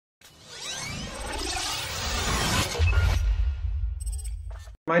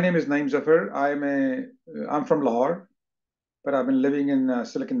My name is Naeem Zafar. I'm from Lahore, but I've been living in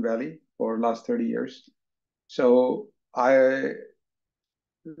Silicon Valley for the last 30 years. So I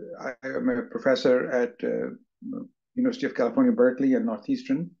am a professor at University of California, Berkeley and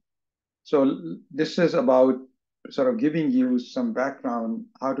Northeastern. So this is about sort of giving you some background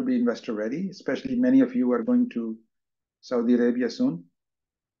how to be investor ready, especially many of you are going to Saudi Arabia soon.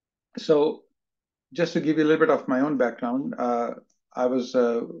 So just to give you a little bit of my own background, I was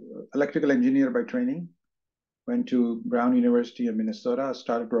an electrical engineer by training, went to Brown University in Minnesota,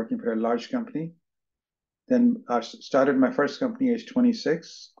 started working for a large company. Then I started my first company age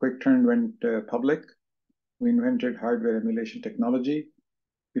 26. Quick Turn went public. We invented hardware emulation technology.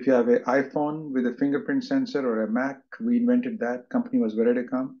 If you have an iPhone with a fingerprint sensor or a Mac, we invented that. Company was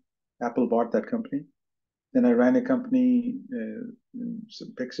Veridicom. Apple bought that company. Then I ran a company,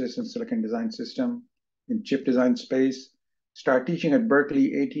 Pixis and Silicon Design System in chip design space. Started teaching at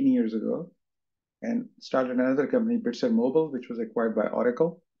Berkeley 18 years ago and started another company, Bitzer Mobile, which was acquired by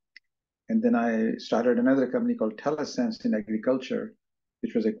Oracle. And then I started another company called TeleSense in agriculture,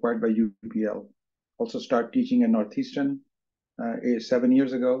 which was acquired by UPL. Also started teaching at Northeastern 7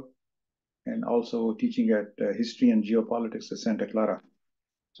 years ago, and also teaching at history and geopolitics at Santa Clara.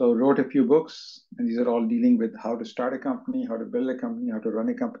 So wrote a few books, and these are all dealing with how to start a company, how to build a company, how to run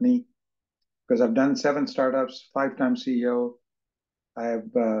a company. Because I've done 7 startups, 5-time CEO. I have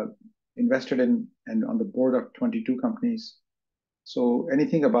invested in and on the board of 22 companies. So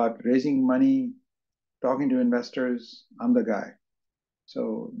anything about raising money, talking to investors, I'm the guy.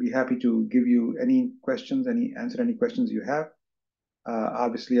 So be happy to give you any questions, answer any questions you have.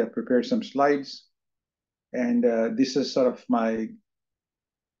 Obviously, I've prepared some slides, and this is sort of my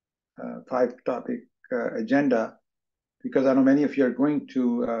 5-topic agenda, because I know many of you are going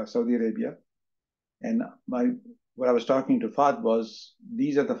to Saudi Arabia, and what I was talking to Fad was,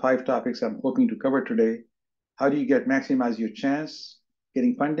 these are the 5 topics I'm hoping to cover today. How do you maximize your chance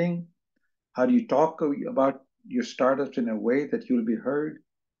getting funding? How do you talk about your startups in a way that you'll be heard?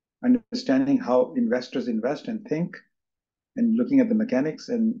 Understanding how investors invest and think, and looking at the mechanics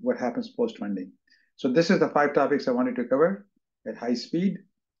and what happens post-funding. So this is the 5 topics I wanted to cover at high speed,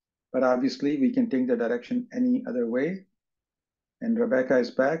 but obviously we can take the direction any other way. And Rebecca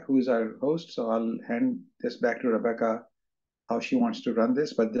is back, who is our host. So I'll hand this back to Rebecca, how she wants to run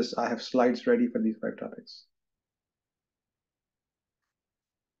this, but I have slides ready for these 5 topics.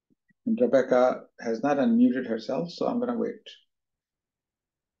 And Rebecca has not unmuted herself, so I'm gonna wait.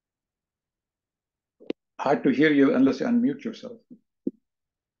 Hard to hear you unless you unmute yourself.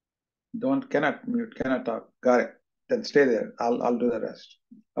 Cannot mute, cannot talk. Got it. Then stay there. I'll do the rest.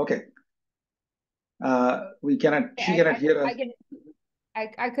 Okay. She cannot hear us.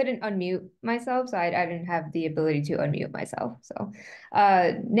 I couldn't unmute myself, so I didn't have the ability to unmute myself. So,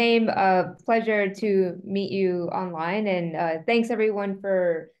 Naeem, pleasure to meet you online, and thanks everyone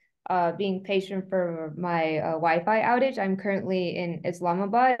for being patient for my Wi-Fi outage. I'm currently in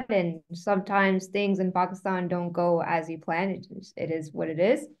Islamabad, and sometimes things in Pakistan don't go as you plan. It is what it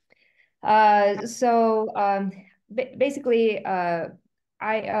is. Basically,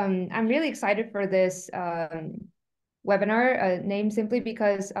 I'm really excited for this webinar, named simply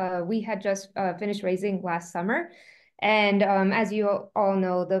because we had just finished raising last summer. And as you all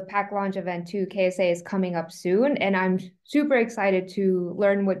know, the Paklaunch event to KSA is coming up soon, and I'm super excited to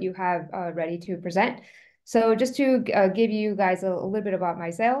learn what you have ready to present. So just to give you guys a little bit about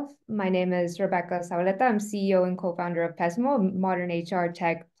myself, my name is Rebecca Sauleta. I'm CEO and co-founder of Pesmo, a modern HR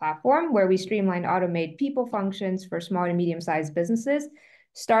tech platform where we streamline automate people functions for small and medium-sized businesses,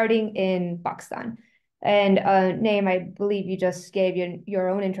 starting in Pakistan. And Naeem, I believe you just gave your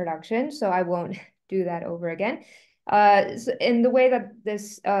own introduction, so I won't do that over again. So in the way that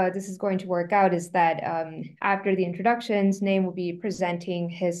this is going to work out is that after the introductions, Naeem will be presenting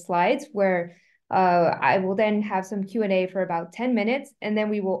his slides, where I will then have some Q&A for about 10 minutes, and then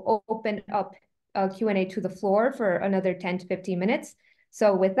we will open up Q&A to the floor for another 10 to 15 minutes.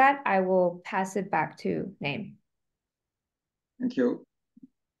 So with that, I will pass it back to Naeem. Thank you.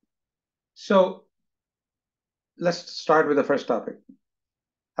 So let's start with the first topic.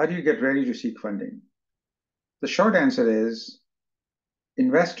 How do you get ready to seek funding? The short answer is,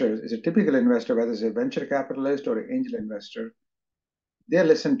 investors, a typical investor, whether it's a venture capitalist or an angel investor, they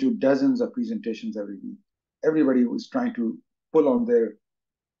listen to dozens of presentations every week. Everybody was trying to pull on their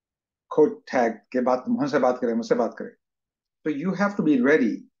coat tag, ke baat, humse baat kare, mujhse baat kare. So you have to be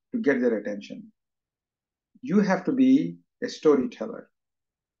ready to get their attention. You have to be a storyteller.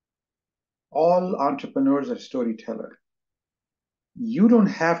 All entrepreneurs are storytellers. You don't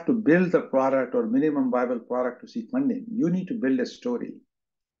have to build the product or minimum viable product to seek funding. You need to build a story.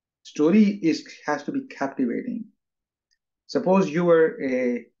 Story has to be captivating. Suppose you were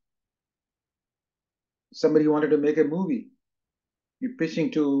somebody who wanted to make a movie. You're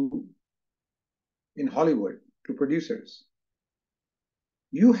pitching in Hollywood to producers.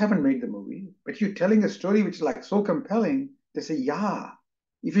 You haven't made the movie, but you're telling a story which is like so compelling. They say, yeah,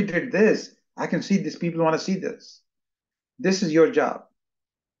 if you did this, I can see these people want to see this. This is your job.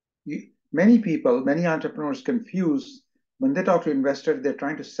 Many people, many entrepreneurs confuse when they talk to investors, they're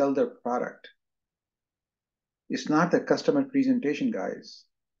trying to sell their product. It's not the customer presentation, guys.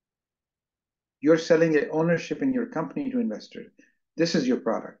 You're selling a ownership in your company to investors. This is your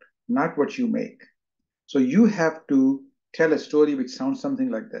product, not what you make. So you have to tell a story which sounds something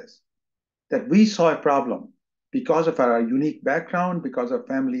like this, that we saw a problem because of our unique background, because of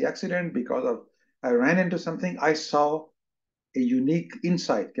family accident, because of I ran into something, I saw a unique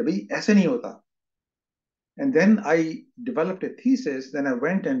insight कि भाई ऐसे नहीं होता. And then I developed a thesis, then I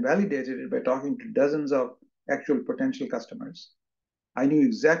went and validated it by talking to dozens of actual potential customers. I knew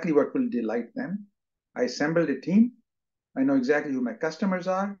exactly what will delight them. I assembled a team. I know exactly who my customers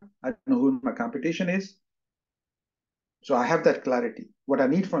are. I know who my competition is. So I have that clarity. What I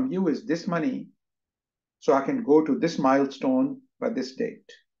need from you is this money so I can go to this milestone by this date.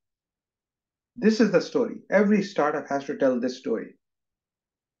 This is the story. Every startup has to tell this story.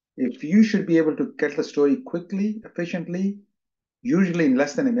 If you should be able to get the story quickly, efficiently, usually in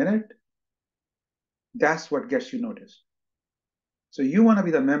less than a minute, that's what gets you noticed. So you want to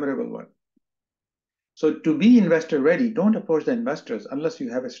be the memorable one. So to be investor ready, don't approach the investors unless you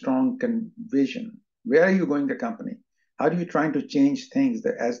have a strong vision. Where are you going the company? How are you trying to change things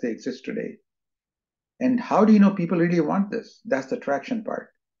as they exist today? And how do you know people really want this? That's the traction part.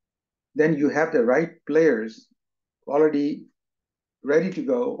 Then you have the right players already ready to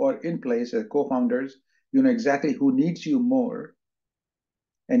go or in place as co-founders. You know exactly who needs you more,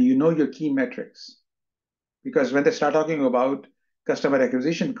 and you know your key metrics. Because when they start talking about customer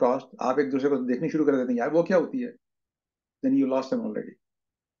acquisition cost, आप एक दूसरे को देखने शुरू कर देते हैं, यार वो क्या होती है? Then you lost them already.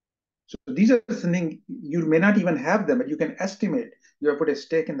 So these are the things you may not even have them, but you can estimate. You have put a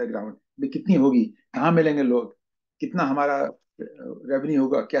stake in the ground. भी कितनी होगी? कहाँ मिलेंगे लोग? कितना हमारा revenue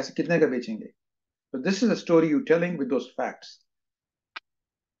होगा? कैसे कितने का बेचेंगे? So this is a story you're telling with those facts.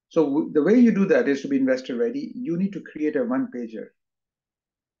 So the way you do that is to be investor ready. You need to create a one-pager.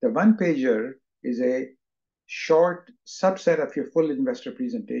 The one-pager is a short subset of your full investor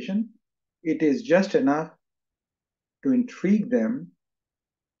presentation. It is just enough to intrigue them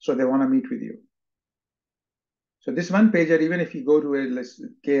so they want to meet with you. So this one-pager, even if you go to a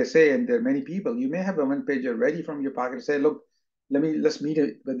KSA and there are many people, you may have a one-pager ready from your pocket and say, look, let's meet,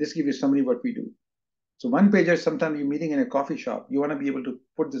 but this gives you summary of what we do. So one-pager, sometimes you're meeting in a coffee shop. You want to be able to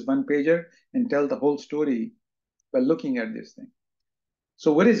put this one-pager and tell the whole story by looking at this thing.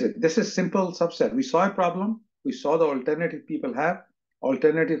 So what is it? This is simple subset. We saw a problem. We saw the alternative people have.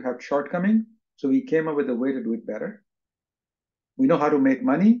 Alternative have shortcoming. So we came up with a way to do it better. We know how to make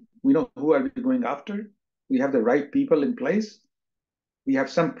money. We know who are we going after. We have the right people in place. We have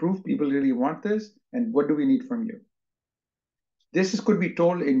some proof people really want this. And what do we need from you? Could be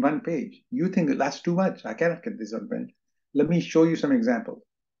told in one page. You think that's too much. I cannot get this on page. Let me show you some examples.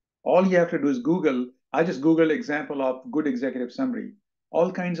 All you have to do is Google. I just Google example of good executive summary.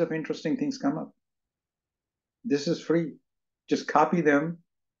 All kinds of interesting things come up. This is free. Just copy them.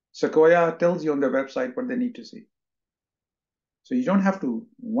 Sequoia tells you on their website what they need to see. So you don't have to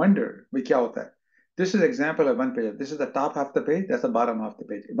wonder, kya hota hai? This is example of one pager. This is the top half of the page. That's the bottom half of the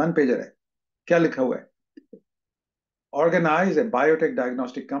page. One pager hai. Kya likha hua hai? Organize a biotech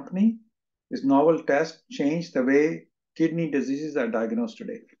diagnostic company. This novel test changed the way kidney diseases are diagnosed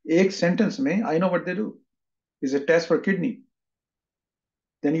today. Ek sentence mein, I know what they do. It's a test for kidney.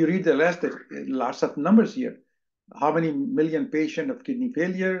 Then you read the rest, lots of numbers here. How many million patients of kidney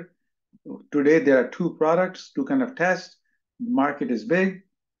failure? Today there are two products, two kind of tests. Market is big.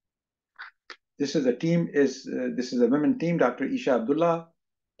 This is a team. This is a women team. Dr. Isha Abdullah,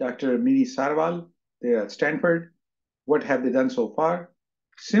 Dr. Miri Sarwal. They are at Stanford. What have they done so far?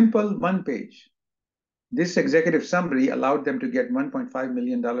 Simple one page. This executive summary allowed them to get $1.5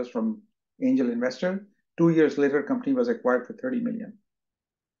 million from angel investor. 2 years later, company was acquired for $30 million.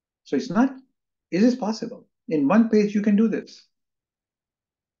 So is this possible? In one page, you can do this.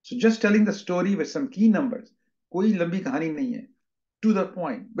 So just telling the story with some key numbers. कोई लंबी कहानी नहीं है. To the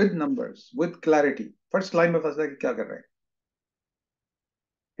point, with numbers, with clarity. First line में फंसता है कि क्या कर रहे हैं.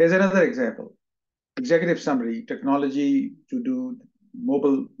 Here's another example. Executive summary, technology to do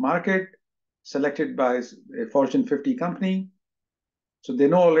mobile market, selected by a Fortune 50 company. So they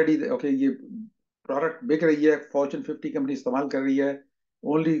know already that, okay, ये product बिक रही है, Fortune 50 company इस्तेमाल कर रही है.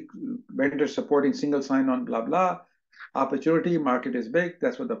 only vendors supporting single sign-on, blah, blah. Opportunity, market is big.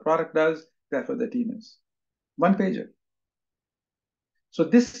 That's what the product does. That's what the team is. One pager. So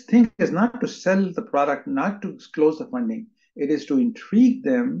this thing is not to sell the product, not to close the funding. It is to intrigue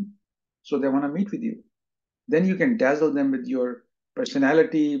them so they want to meet with you. Then you can dazzle them with your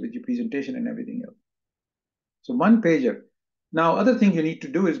personality, with your presentation and everything else. So one pager. Now, other thing you need to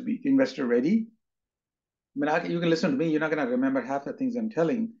do is be investor ready. I mean, you can listen to me. You're not going to remember half the things I'm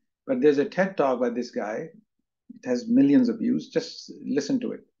telling, but there's a TED talk by this guy. It has millions of views. Just listen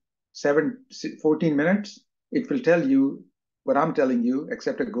to it. 14 minutes. It will tell you what I'm telling you,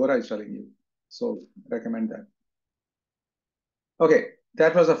 except Agora is telling you. So recommend that. Okay,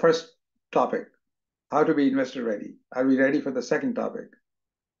 that was the first topic. How to be investor ready. Are we ready for the second topic?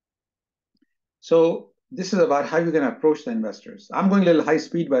 So this is about how you're going to approach the investors. I'm going a little high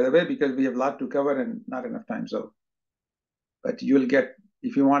speed, by the way, because we have a lot to cover and not enough time. So, but you'll get,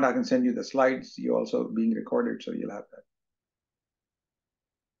 if you want, I can send you the slides. You're also being recorded, so you'll have that.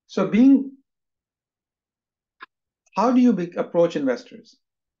 So how do you approach investors?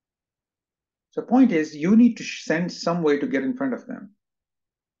 So the point is, you need to send some way to get in front of them.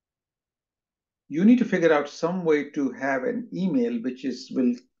 You need to figure out some way to have an email which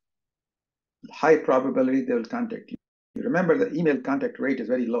will high probability they will contact you. Remember, the email contact rate is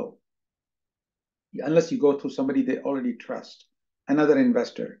very low. Unless you go through somebody they already trust, another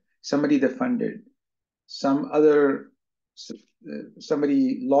investor, somebody they funded, somebody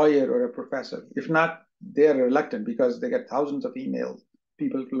lawyer or a professor. If not, they're reluctant because they get thousands of emails,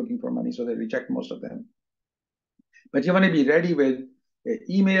 people looking for money, so they reject most of them. But you want to be ready with an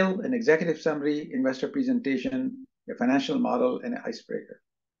email, an executive summary, investor presentation, a financial model, and an icebreaker.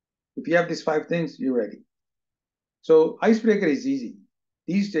 If you have these 5 things, you're ready. So icebreaker is easy.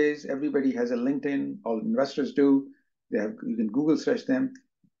 These days, everybody has a LinkedIn, all investors do. You can Google search them.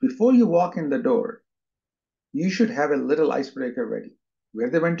 Before you walk in the door, you should have a little icebreaker ready. Where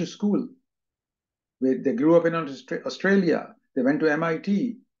they went to school, where they grew up in Australia, they went to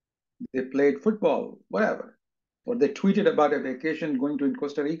MIT, they played football, whatever. Or they tweeted about a vacation going to in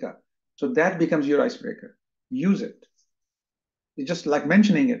Costa Rica. So that becomes your icebreaker. Use it. It's just like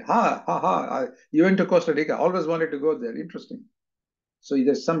mentioning it. You went to Costa Rica, always wanted to go there. Interesting. So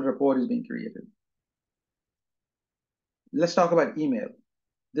there's some rapport is being created. Let's talk about email.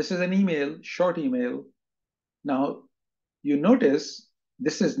 This is an email, short email. Now, you notice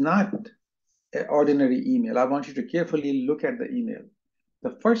this is not an ordinary email. I want you to carefully look at the email.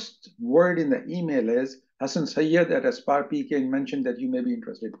 The first word in the email is Hassan Sayyed at Aspire PK mentioned that you may be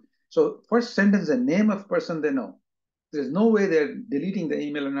interested. So first sentence, the name of person they know. There's no way they're deleting the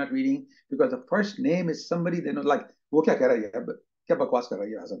email or not reading because the first name is somebody they know. Like, wo kya keh raha hai? Kya bakwas kar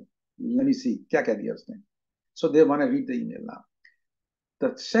raha hai Hassan? Let me see. Kya keh diya usne? So they want to read the email now.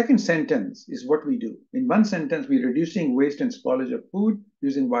 The second sentence is what we do. In one sentence, we're reducing waste and spoilage of food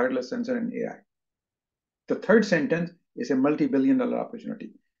using wireless sensor and AI. The third sentence is a multi-billion-dollar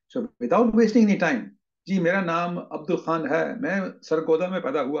opportunity. So without wasting any time, जी मेरा नाम अब्दुल खान है, मैं सरगोदा में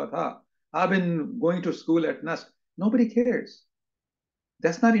पैदा हुआ था. I've been going to school at NUST. Nobody cares.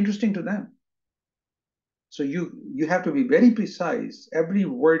 That's not interesting to them. So you have to be very precise. Every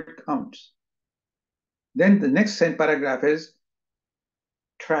word counts. Then the next paragraph is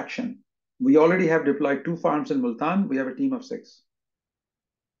traction. We already have deployed 2 farms in Multan. We have a team of 6.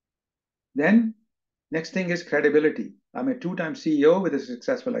 Then next thing is credibility. I'm a 2-time CEO with a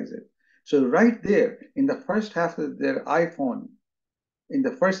successful exit. So right there in the first half of their iPhone, in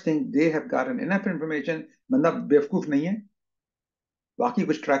the first thing, they have gotten enough information. बंदा बेवकूफ नहीं है, बाकी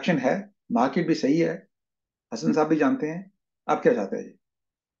कुछ traction है, market भी सही है, हसन साहब भी जानते हैं, आप क्या चाहते हैं?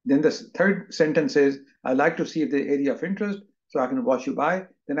 Then the third sentence is, I like to see the area of interest so I can watch you buy.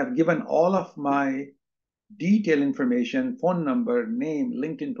 Then I've given all of my detailed information, phone number, name,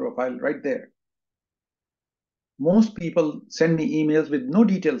 LinkedIn profile right there. Most people send me emails with no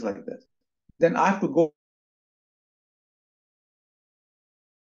details like this. Then I have to go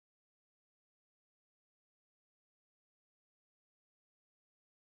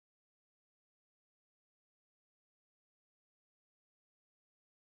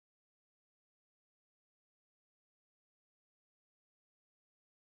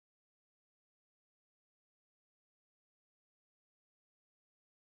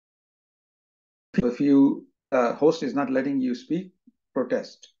if you host is not letting you speak,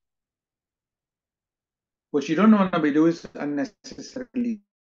 protest. What you don't want to be doing is unnecessarily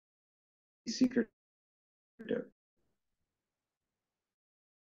secretive.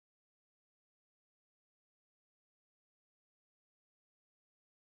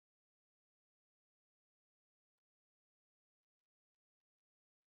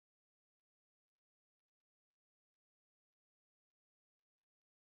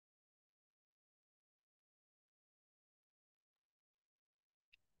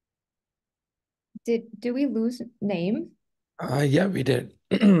 Did we lose name? Yeah, we did.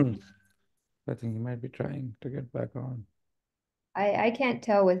 I think he might be trying to get back on. I can't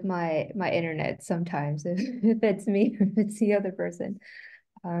tell with my internet sometimes if it's me or if it's the other person.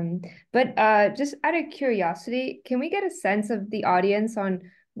 But just out of curiosity, can we get a sense of the audience on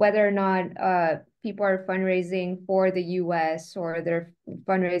whether or not people are fundraising for the US or they're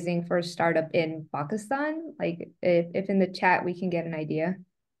fundraising for a startup in Pakistan? Like if in the chat we can get an idea.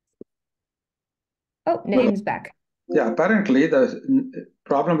 Oh, Well, Naeem's back. yeah, apparently the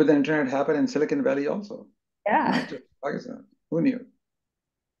problem with the internet happened in Silicon Valley also, Yeah. not just Pakistan. Who knew?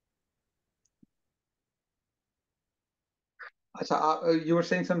 You were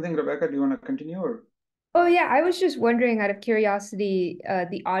saying something, Rebecca. Do you want to continue or? Oh yeah, I was just wondering out of curiosity,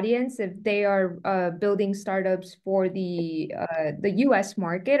 the audience, if they are building startups for the US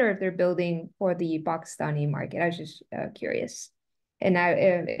market or if they're building for the Pakistani market. I was just curious. And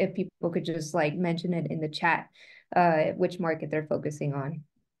if people could just like mention it in the chat, which market they're focusing on.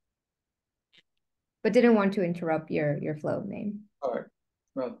 But didn't want to interrupt your flow, name. All right.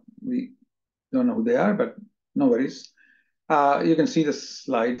 Well, we don't know who they are, but no worries. You can see the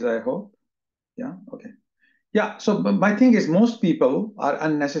slides, I hope. Yeah, okay. Yeah, so my thing is most people are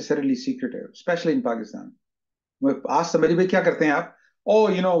unnecessarily secretive, especially in Pakistan. Ask somebody, "Bhai, kya karte hain aap?" Oh,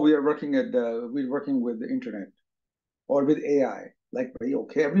 we're working with the internet or with AI. Like,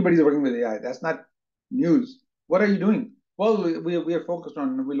 okay, everybody's working with AI. That's not news. What are you doing? Well, we are focused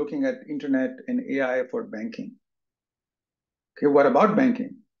on, we're looking at internet and AI for banking. Okay, what about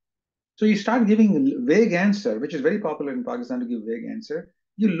banking? So you start giving vague answer, which is very popular in Pakistan to give vague answer.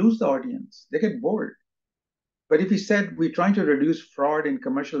 You lose the audience. They get bored. But if you said we're trying to reduce fraud in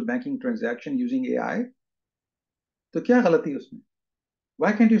commercial banking transaction using AI, तो क्या गलती है उसमें?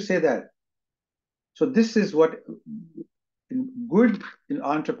 Why can't you say that? So this is what good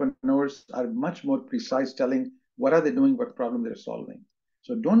entrepreneurs are much more precise, telling what are they doing, what problem they're solving.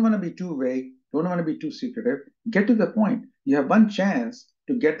 So don't want to be too vague, don't want to be too secretive. Get to the point. You have one chance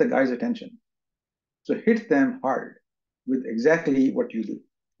to get the guy's attention. So hit them hard with exactly what you do.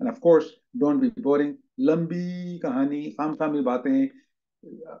 And of course, don't be boring. Lambi kahani, family baatein,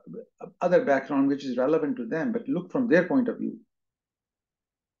 other background which is relevant to them, but look from their point of view.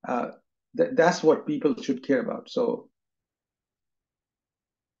 That's what people should care about. So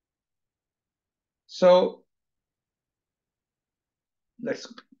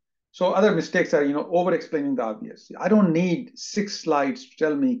other mistakes are, over explaining the obvious. I don't need 6 slides to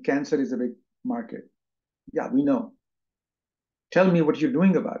tell me cancer is a big market. Yeah, we know. Tell me what you're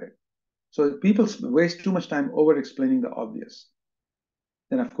doing about it. So people waste too much time over explaining the obvious.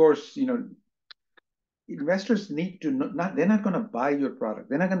 Then of course, investors need to they're not going to buy your product.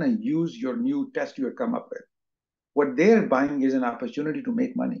 They're not going to use your new test you have come up with. What they're buying is an opportunity to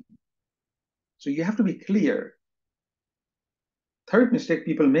make money. So you have to be clear. Third mistake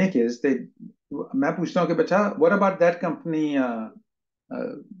people make is मैं पूछता हूँ कि बच्चा, what about that company,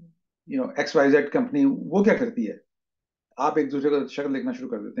 XYZ company, वो क्या करती है? आप एक दूसरे को शक्ल देखना शुरू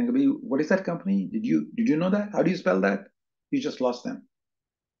कर देते हैं कि भाई, what is that company? Did you know that? How do you spell that? You just lost them.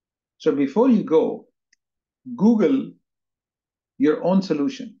 So before you go, Google your own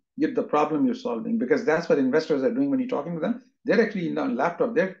solution, get the problem you're solving, because that's what investors are doing when you're talking to them. They're actually on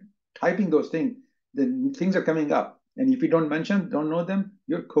laptop, they're typing those things. The things are coming up. And if you don't know them,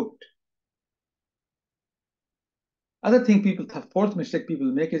 you're cooked. Other thing fourth mistake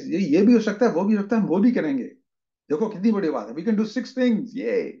people make is, ये भी हो सकता है, वो भी हो सकता है, हम वो भी करेंगे. देखो कितनी बड़ी बात है. We can do 6 things.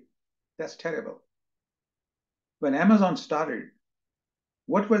 Yay. That's terrible. When Amazon started,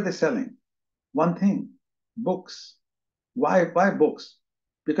 what were they selling? One thing, books. Why books?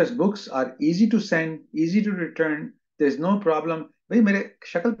 Because books are easy to send, easy to return. There's no problem. भाई मेरे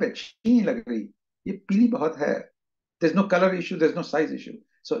शक्ल पे अच्छी नहीं लग रही. ये पीली बहुत है. There's no color issue. There's no size issue.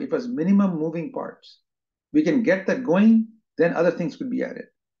 So it was minimum moving parts. We can get that going, then other things could be added.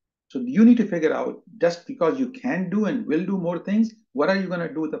 So you need to figure out, just because you can do and will do more things, what are you going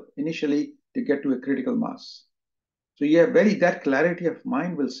to do initially to get to a critical mass? So that clarity of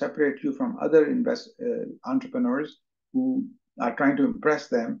mind will separate you from other entrepreneurs who are trying to impress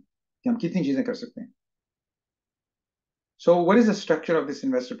them. So what is the structure of this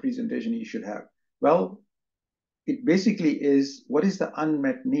investor presentation you should have? Well, it basically is, what is the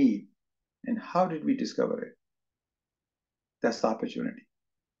unmet need and how did we discover it? That's the opportunity.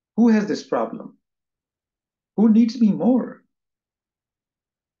 Who has this problem? Who needs me more?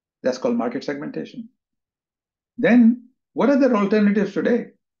 That's called market segmentation. Then, what are the alternatives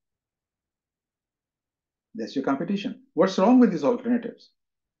today? That's your competition. What's wrong with these alternatives?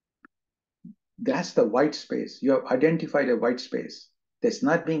 That's the white space. You have identified a white space that's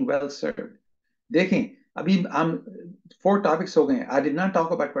not being well served. देखें, अभी हम 4 topics हो गए. I did not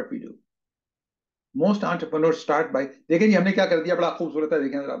talk about what we do. Most entrepreneurs start by, देखें जी हमने क्या कर दिया, बड़ा खूबसूरत है,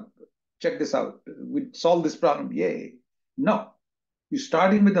 देखें, check this out. We solve this problem. Yay. No. You're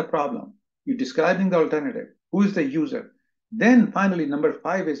starting with the problem. You're describing the alternative. Who is the user? Then finally, number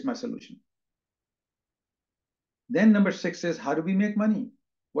 5 is my solution. Then number 6 is, how do we make money?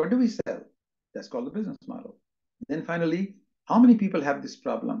 What do we sell? That's called the business model. Then finally, how many people have this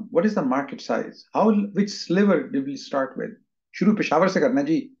problem? What is the market size? Which sliver did we start with? शुरू पेशावर से करना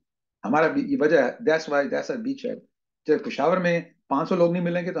जी. हमारा ये वजह है, that's a beachhead. जब पेशावर में 500 लोग नहीं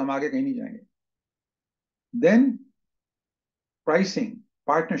मिलेंगे तो हम आगे कहीं नहीं जाएंगे. Then pricing,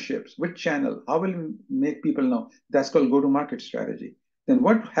 partnerships, which channel, how will we make people know? That's called go-to-market strategy. Then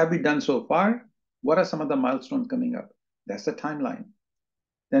what have we done so far? What are some of the milestones coming up? That's the timeline.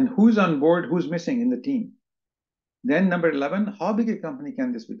 Then who's on board, who's missing in the team? Then number 11, how big a company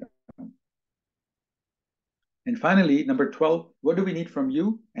can this become? And finally, number 12, what do we need from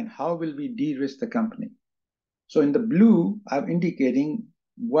you and how will we de-risk the company? So in the blue, I'm indicating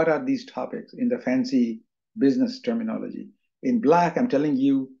what are these topics in the fancy business terminology. In black, I'm telling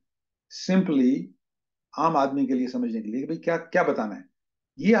you simply, आम आदमी के लिए समझने के लिए कि भाई क्या क्या बताना है.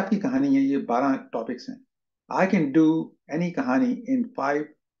 ये आपकी कहानी है, ये 12 टॉपिक्स हैं. I can do any kahani in 5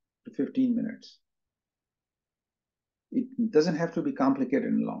 to 15 minutes. It doesn't have to be complicated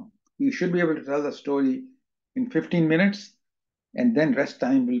and long. You should be able to tell the story in 15 minutes, and then rest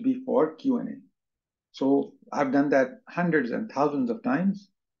time will be for Q&A. So I've done that hundreds and thousands of times.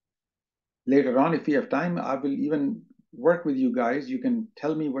 Later on, if you have time, I will even work with you guys. You can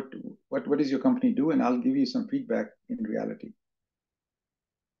tell me what does your company do, and I'll give you some feedback in reality.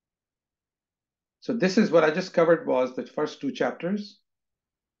 So this is what I just covered was the first 2 chapters.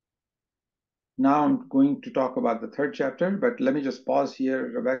 Now I'm going to talk about the 3rd chapter, but let me just pause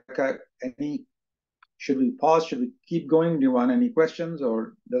here. Rebecca, should we pause? Should we keep going? Do you want any questions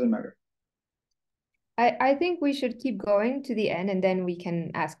or doesn't matter? I think we should keep going to the end and then we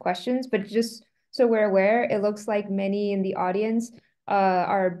can ask questions, but just so we're aware, it looks like many in the audience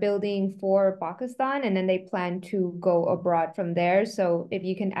are building for Pakistan and then they plan to go abroad from there. So if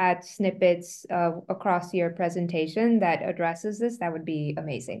you can add snippets across your presentation that addresses this, that would be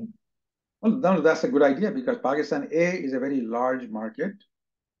amazing. Well, no, that's a good idea because Pakistan is a very large market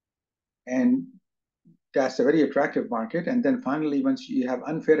and that's a very attractive market. And then finally, once you have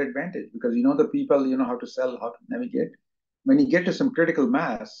unfair advantage because you know the people, you know how to sell, how to navigate. When you get to some critical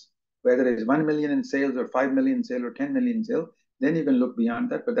mass, whether it's 1 million in sales or 5 million in sales or 10 million in sales, then you can look beyond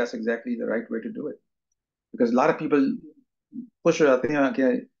that. But that's exactly the right way to do it. Because a lot of people push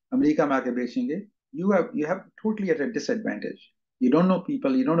America में आके बेचेंगे. You have totally at a disadvantage. You don't know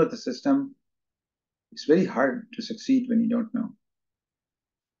people, you don't know the system. It's very hard to succeed when you don't know.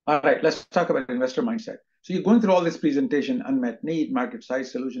 All right, let's talk about investor mindset. So you're going through all this presentation, unmet need, market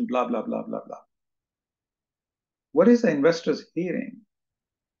size, solution, blah, blah, blah, blah, blah. What is the investors hearing?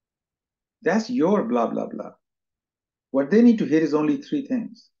 That's your blah, blah, blah. What they need to hear is only 3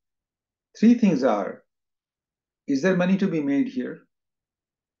 things. 3 things are, is there money to be made here?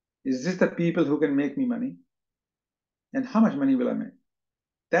 Is this the people who can make me money? And how much money will I make?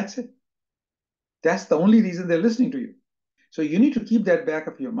 That's it. That's the only reason they're listening to you. So you need to keep that back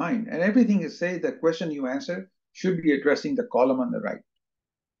of your mind. And everything you say, the question you answer should be addressing the column on the right.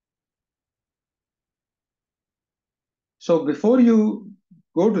 So before you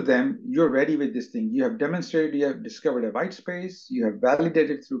go to them, you're ready with this thing. You have demonstrated, you have discovered a white space, you have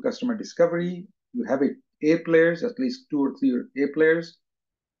validated through customer discovery, you have A players, at least 2 or 3 A players.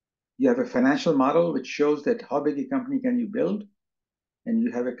 You have a financial model which shows that how big a company can you build, and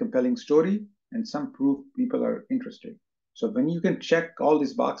you have a compelling story and some proof people are interested. So when you can check all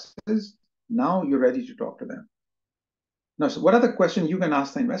these boxes, now you're ready to talk to them. Now, so what are the questions you can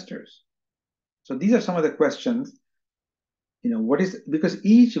ask the investors? So these are some of the questions. Because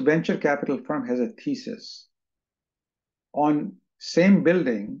each venture capital firm has a thesis. On same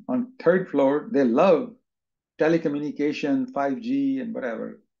building, on 3rd floor, they love telecommunication, 5G, and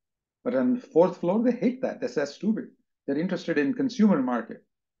whatever. But on the 4th floor, they hate that. That's stupid. They're interested in consumer market.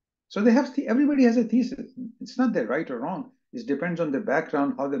 So everybody has a thesis. It's not they're right or wrong. It depends on their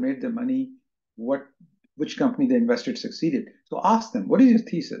background, how they made their money, which company they invested succeeded. So ask them, what is your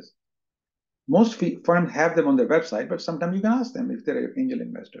thesis? Most firms have them on their website, but sometimes you can ask them if they're an angel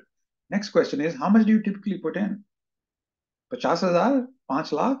investor. Next question is, how much do you typically put in? 50,000,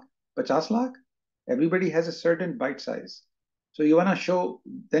 5 lakh, 50 lakh? Everybody has a certain bite size. So you want to show,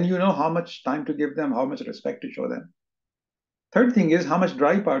 then you know how much time to give them, how much respect to show them. 3rd thing is how much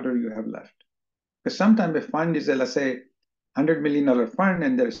dry powder you have left. Because sometimes a fund is, let's say, $100 million fund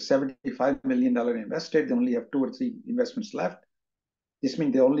and there's $75 million invested. They only have 2 or 3 investments left. This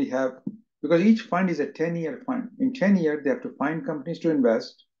means they only have, because each fund is a 10-year fund. In 10 years, they have to find companies to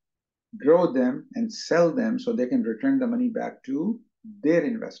invest, grow them, and sell them so they can return the money back to their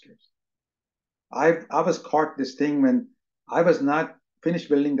investors. I was caught this thing when I was not finished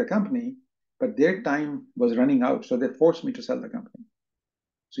building the company, but their time was running out, so they forced me to sell the company.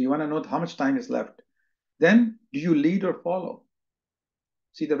 So you want to know how much time is left. Then, do you lead or follow?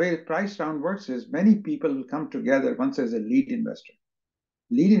 See, the way the price round works is many people will come together once there's a lead investor.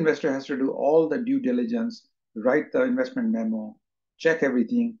 Lead investor has to do all the due diligence, write the investment memo, check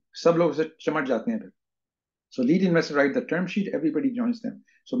everything. Sab log se chamar jate hain. So lead investor write the term sheet, everybody joins them.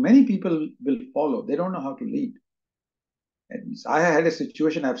 So many people will follow. They don't know how to lead. And I had a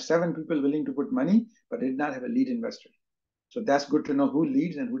situation, I have 7 people willing to put money, but I did not have a lead investor. So that's good to know who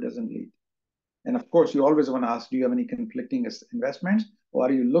leads and who doesn't lead. And of course, you always want to ask, do you have any conflicting investments, or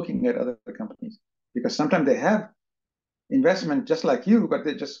are you looking at other companies? Because sometimes they have investment just like you, but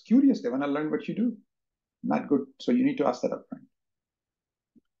they're just curious. They want to learn what you do. Not good. So you need to ask that up front.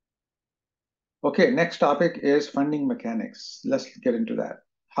 Okay, next topic is funding mechanics. Let's get into that.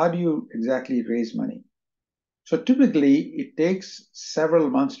 How do you exactly raise money? So typically, it takes several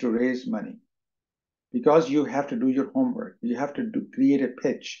months to raise money because you have to do your homework. You have to create a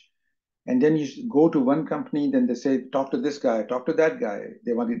pitch. And then you go to one company, then they say, talk to this guy, talk to that guy.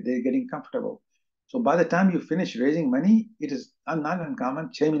 They're getting comfortable. So by the time you finish raising money, it is not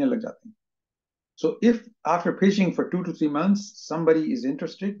uncommon, 6 mahine lag jate hain. So if after pitching for 2 to 3 months, somebody is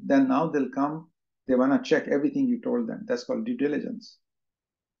interested, then now they'll come, they want to check everything you told them. That's called due diligence.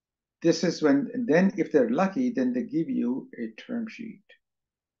 This is when, then if they're lucky, then they give you a term sheet.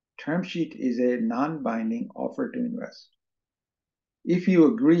 Term sheet is a non-binding offer to invest. If you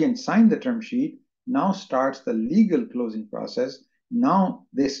agree and sign the term sheet, now starts the legal closing process. Now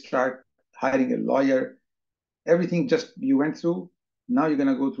they start hiring a lawyer. Everything just you went through, now you're going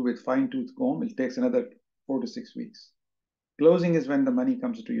to go through with fine-tooth comb. It takes another 4 to 6 weeks. Closing is when the money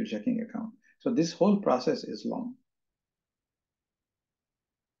comes to your checking account. So this whole process is long.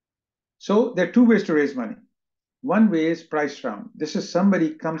 So there are 2 ways to raise money. One way is price round. This is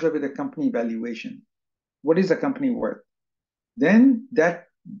somebody comes up with a company valuation. What is the company worth? Then that,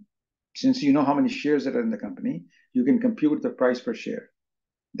 since you know how many shares that are in the company, you can compute the price per share.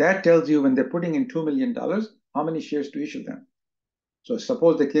 That tells you when they're putting in $2 million, how many shares to issue them. So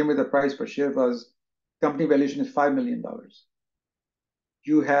suppose they came with a price per share was, company valuation is $5 million.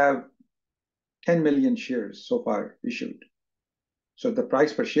 You have 10 million shares so far issued. So the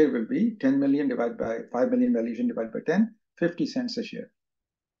price per share will be 10 million divided by 5 million valuation divided by 10, 50 cents a share.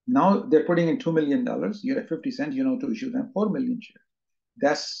 Now they're putting in $2 million. You have 50 cents, you know, to issue them 4 million shares.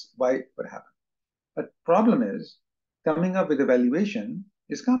 That's why what happened. But problem is, coming up with a valuation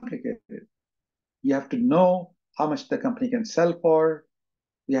is complicated. You have to know how much the company can sell for.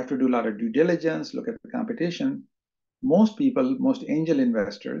 You have to do a lot of due diligence, look at the competition. Most people, most angel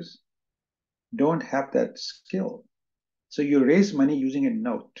investors don't have that skill. So you raise money using a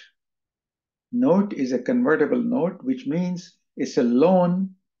note. Note is a convertible note, which means it's a loan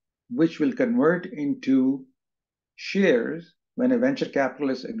which will convert into shares when a venture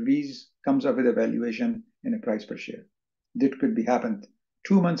capitalist comes up with a valuation and a price per share. That could be happened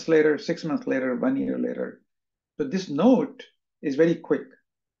 2 months later, 6 months later, 1 year later. So this note is very quick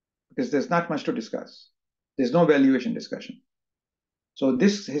because there's not much to discuss. There's no valuation discussion. So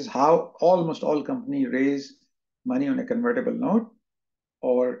this is how almost all companies raise money on a convertible note,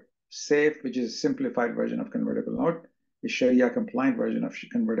 or SAFE, which is a simplified version of convertible note, a Sharia compliant version of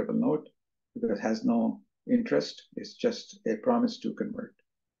convertible note, because it has no interest. It's just a promise to convert.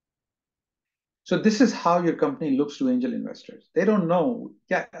 So this is how your company looks to angel investors. They don't know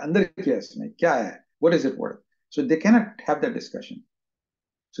what is it worth. So they cannot have that discussion.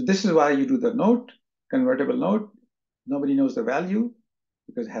 So this is why you do the note, convertible note. Nobody knows the value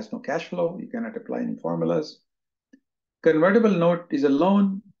because it has no cash flow. You cannot apply any formulas. Convertible note is a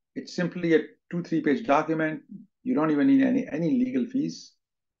loan. It's simply a 2-3 page document. You don't even need any legal fees.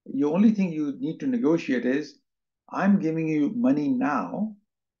 The only thing you need to negotiate is, I'm giving you money now,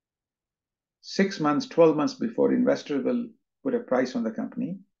 6 months, 12 months before investor will put a price on the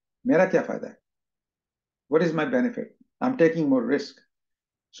company. Mera kya fayda hai? What is my benefit? I'm taking more risk.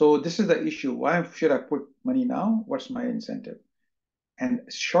 So this is the issue. Why should I put money now? What's my incentive? And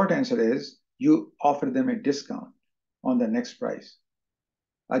short answer is, you offer them a discount on the next price.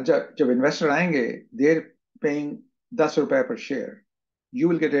 जब investor आएंगे, they're paying 10 rupees per share. You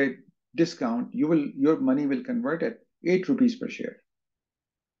will get a discount. Your money will convert at 8 rupees per share.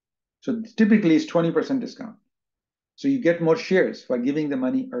 So typically it's 20% discount. So you get more shares for giving the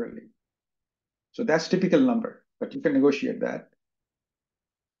money early. So that's typical number, but you can negotiate that.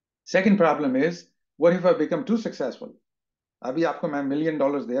 Second problem is, what if I become too successful? Abhi aapko main $1 million de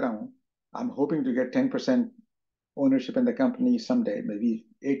raha hu. I'm hoping to get 10% ownership in the company someday, maybe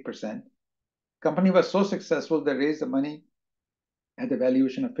 8%. Company was so successful, they raised the money at the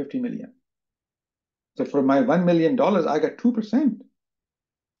valuation of 50 million. So for my $1 million, I got 2%.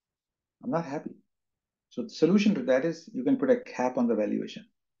 I'm not happy. So the solution to that is you can put a cap on the valuation.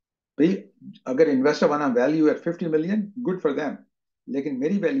 Agar investor wanna value at 50 million, good for them. Lekin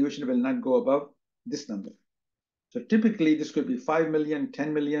meri valuation will not go above this number. So typically this could be 5 million,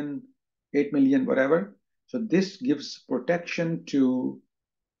 10 million, 8 million, whatever. So this gives protection to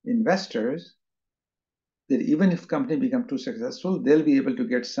investors that even if company become too successful, they'll be able to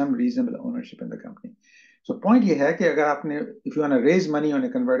get some reasonable ownership in the company. So point ye hai ki agar aapne, if you want to raise money on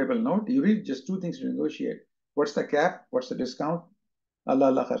a convertible note, you need just two things to negotiate. What's the cap? What's the discount? Allah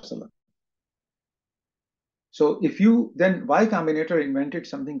Allah kharsala. So if you, then Y Combinator invented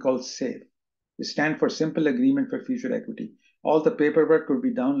something called SAFE. It stands for Simple Agreement for Future Equity. All the paperwork could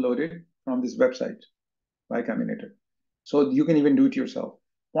be downloaded from this website, Y Combinator. So you can even do it yourself.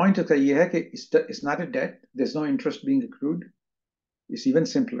 Point is that it's not a debt. There's no interest being accrued. It's even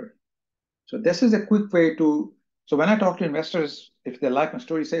simpler. So this is a quick way to, so when I talk to investors, if they like my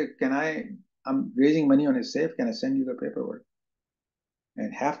story, say, I'm raising money on a SAFE, can I send you the paperwork?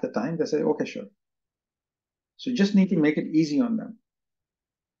 And half the time they say, okay, sure. So just need to make it easy on them.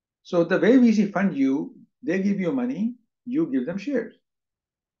 So the way VC fund you, they give you money, you give them shares.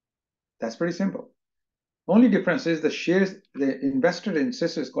 That's pretty simple. Only difference is the shares the investor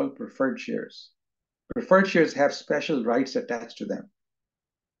insists is called preferred shares. Preferred shares have special rights attached to them.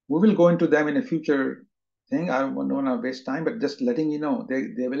 We will go into them in a future thing. I don't want to waste time, but just letting you know,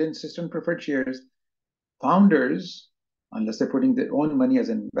 they will insist on preferred shares. Founders, unless they're putting their own money as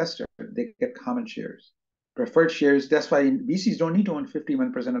an investor, they get common shares. Preferred shares, that's why VCs don't need to own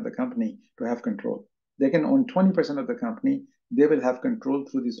 51% of the company to have control. They can own 20% of the company. They will have control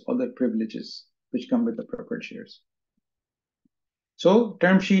through these other privileges which come with the preferred shares. So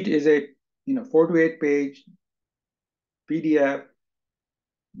term sheet is a 4 to 8 page PDF,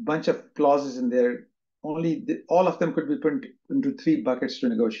 bunch of clauses in there. All of them could be put into 3 buckets to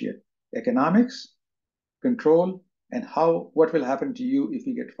negotiate: economics, control, and what will happen to you if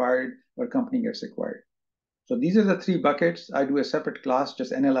you get fired or company gets acquired. So these are the 3 buckets. I do a separate class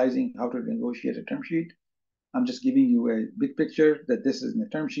just analyzing how to negotiate a term sheet. I'm just giving you a big picture that this is in the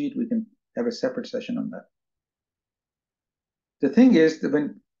term sheet. We can have a separate session on that. The thing is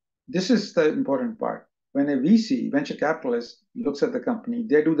that this is the important part. When a VC, venture capitalist, looks at the company,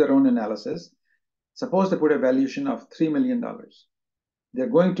 they do their own analysis. Suppose they put a valuation of $3 million. They're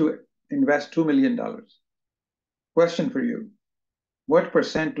going to invest $2 million. Question for you: what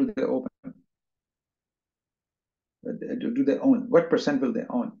percent do they open? Do they own? What percent will they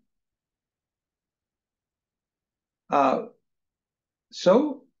own?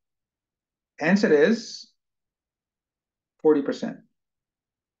 So answer is 40%.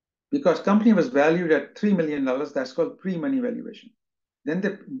 Because company was valued at $3 million, that's called pre-money valuation. Then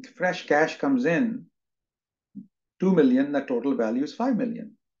the fresh cash comes in, 2 million, the total value is 5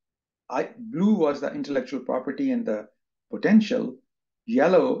 million. Blue was the intellectual property and the potential.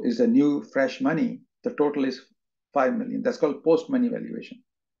 Yellow is the new fresh money. The total is 5 million. That's called post-money valuation.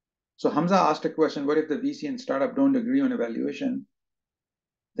 So Hamza asked a question, what if the VC and startup don't agree on a valuation?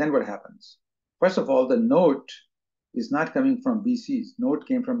 Then what happens? First of all, the note is not coming from VCs. Note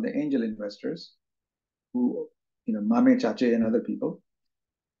came from the angel investors who, Mame, Chache, and other people.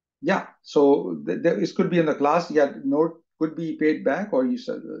 Yeah, so this could be in the class. Yeah, note could be paid back, or if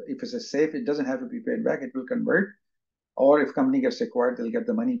it's a SAFE, it doesn't have to be paid back. It will convert. Or if company gets acquired, they'll get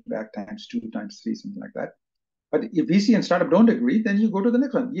the money back times 2, times 3, something like that. But if VC and startup don't agree, then you go to the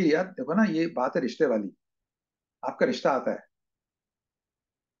next one. ये यार देखो ना ये बात है रिश्ते वाली. आपका रिश्ता आता है.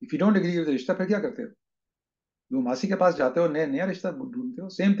 If you don't agree with the रिश्ता फिर क्या करते हो? वो मासी के पास जाते हो नया रिश्ता ढूंढते हो.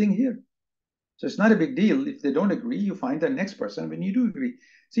 Same thing here. So it's not a big deal. If they don't agree, you find the next person when you do agree.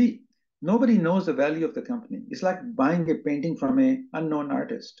 See, nobody knows the value of the company. It's like buying a painting from an unknown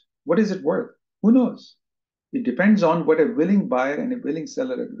artist. What is it worth? Who knows? It depends on what a willing buyer and a willing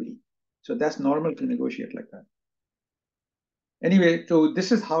seller agree. So that's normal to negotiate like that. Anyway, so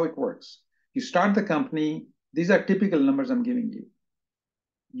this is how it works. You start the company. These are typical numbers I'm giving you.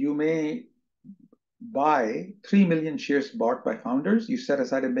 You may buy 3 million shares bought by founders. You set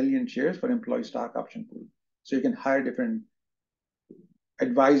aside 1 million shares for employee stock option pool. So you can hire different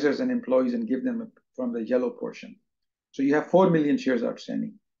advisors and employees and give them from the yellow portion. So you have 4 million shares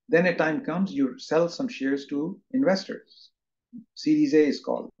outstanding. Then a time comes, you sell some shares to investors. Series A is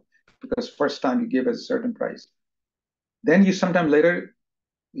called, because first time you give at a certain price. Then you sometime later,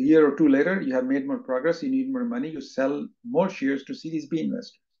 a year or two later, you have made more progress, you need more money, you sell more shares to Series B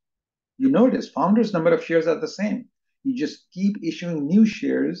investors. You notice founders' number of shares are the same. You just keep issuing new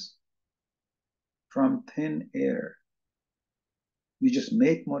shares from thin air. You just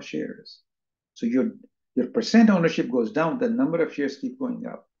make more shares. So your percent ownership goes down, the number of shares keep going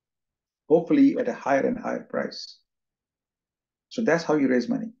up, hopefully at a higher and higher price. So that's how you raise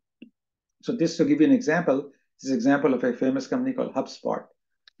money. So this, to give you an example, this is an example of a famous company called HubSpot.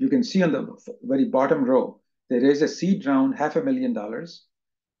 You can see on the very bottom row, they raised a seed round, $500,000.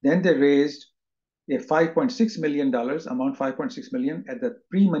 Then they raised a $5.6 million amount, $5.6 million at the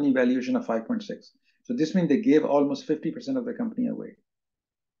pre-money valuation of 5.6. So this means they gave almost 50% of the company away.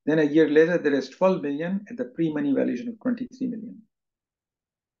 Then a year later, they raised 12 million at the pre-money valuation of 23 million.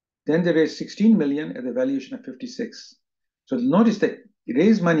 Then they raised 16 million at the valuation of 56. So notice that they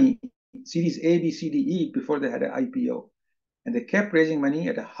raised money, series A, B, C, D, E, before they had an IPO. And they kept raising money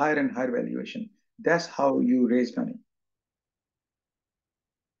at a higher and higher valuation. That's how you raise money.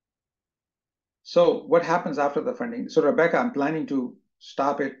 So what happens after the funding? So Rebecca, I'm planning to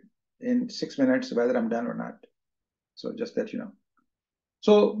stop it in 6 minutes, whether I'm done or not. So just that you know.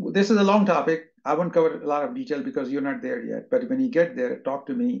 So this is a long topic. I won't cover a lot of detail because you're not there yet. But when you get there, talk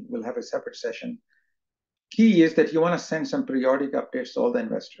to me. We'll have a separate session. Key is that you want to send some periodic updates to all the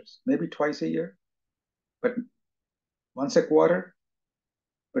investors, maybe twice a year, but once a quarter,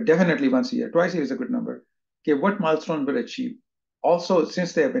 but definitely once a year. Twice a year is a good number. Okay, what milestone will achieve? Also,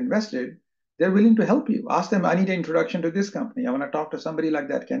 since they have invested, they're willing to help you. Ask them, I need an introduction to this company. I want to talk to somebody like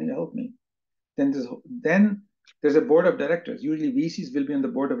that. Can you help me? Then there's a board of directors. Usually VCs will be on the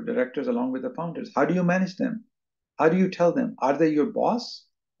board of directors along with the founders. How do you manage them? How do you tell them? Are they your boss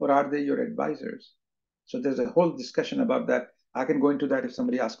or are they your advisors? So there's a whole discussion about that. I can go into that if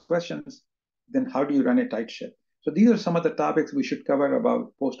somebody asks questions. Then how do you run a tight ship? So these are some of the topics we should cover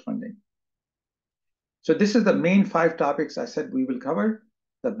about post-funding. So this is the main 5 topics I said we will cover.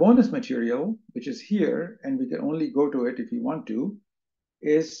 The bonus material, which is here, and we can only go to it if you want to,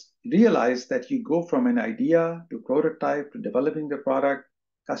 is realize that you go from an idea to prototype to developing the product,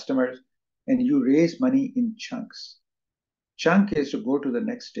 customers, and you raise money in chunks. Chunk is to go to the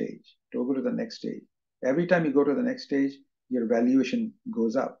next stage, Every time you go to the next stage, your valuation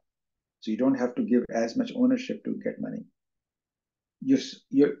goes up. So you don't have to give as much ownership to get money.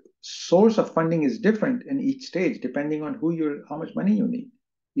 Your source of funding is different in each stage, depending on how much money you need.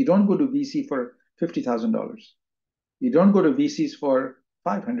 You don't go to VC for $50,000. You don't go to VCs for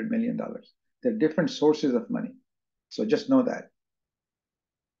 $500 million. There are different sources of money. So just know that.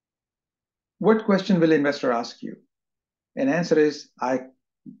 What question will investor ask you? An answer is, I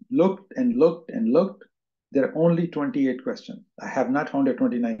looked and looked and looked. There are only 28 questions. I have not found a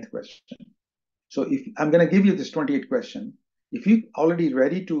 29th question. So if I'm going to give you this 28 question, if you're already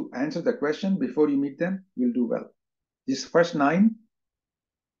ready to answer the question before you meet them, you'll do well. This first 9,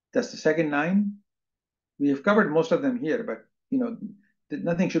 that's the second 9. We have covered most of them here, but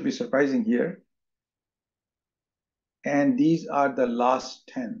nothing should be surprising here. And these are the last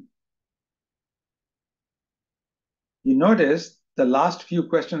 10. You notice the last few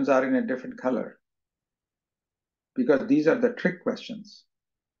questions are in a different color because these are the trick questions.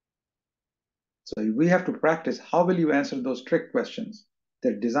 So we have to practice. How will you answer those trick questions?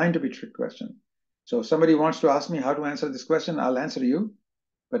 They're designed to be trick questions. So if somebody wants to ask me how to answer this question, I'll answer you.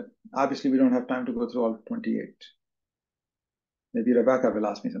 But obviously, we don't have time to go through all 28. Maybe Rebecca will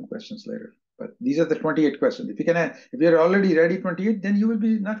ask me some questions later. But these are the 28 questions. If you're already ready 28, then you will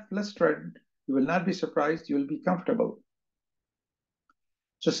be not flustered. You will not be surprised. You will be comfortable.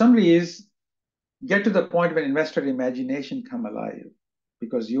 So summary is, get to the point when investor imagination come alive,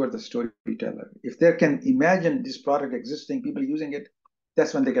 because you are the storyteller. If they can imagine this product existing, people using it,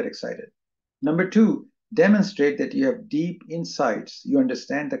 that's when they get excited. Number 2, demonstrate that you have deep insights. You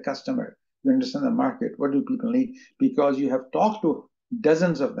understand the customer. You understand the market. What do people need? Because you have talked to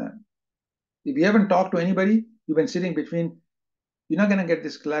dozens of them. If you haven't talked to anybody, you've been sitting between, you're not going to get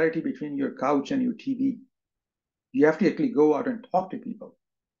this clarity between your couch and your TV. You have to actually go out and talk to people.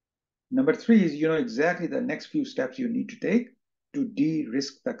 Number 3 is you know exactly the next few steps you need to take to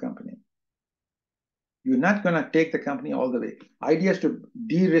de-risk the company. You're not going to take the company all the way. Idea is to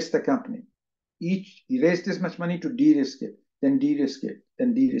de-risk the company. You raise this much money to de-risk it, then de-risk it,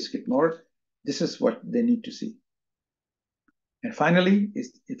 then de-risk it more. This is what they need to see. And finally,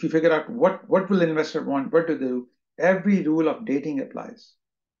 is if you figure out what will investor want, what to do, every rule of dating applies.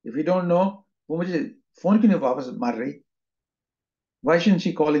 If you don't know, phone kyun nahi wapas mar rahi? Why shouldn't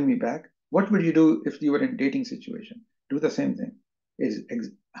she calling me back? What would you do if you were in a dating situation? Do the same thing. Is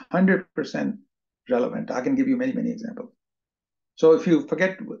 100% relevant. I can give you many, many examples. So if you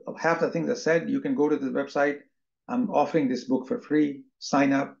forget half the things I said, you can go to the website. I'm offering this book for free.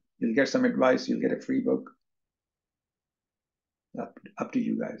 Sign up. You'll get some advice. You'll get a free book. Up to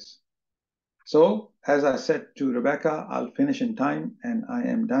you guys. So as I said to Rebecca, I'll finish in time and I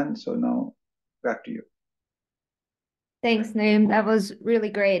am done. So now back to you. Thanks, Naeem. That was really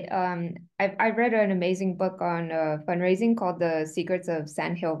great. I read an amazing book on fundraising called The Secrets of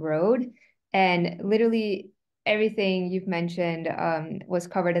Sand Hill Road, and literally everything you've mentioned was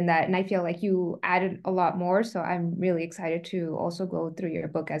covered in that. And I feel like you added a lot more, so I'm really excited to also go through your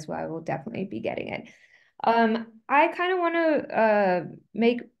book as well. I will definitely be getting it. I kind of want to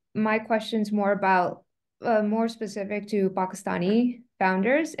make my questions more about more specific to Pakistani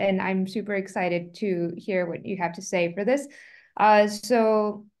founders, and I'm super excited to hear what you have to say for this.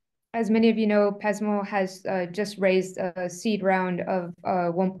 So, as many of you know, Pesmo has just raised a seed round of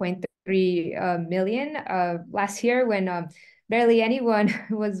 1.3 million last year when barely anyone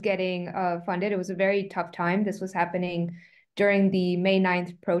was getting funded. It was a very tough time. This was happening during the May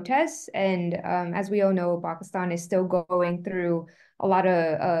 9th protests. And as we all know, Pakistan is still going through a lot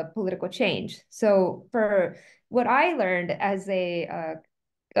of political change. So for what I learned as a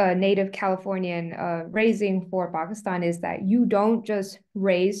native Californian raising for Pakistan is that you don't just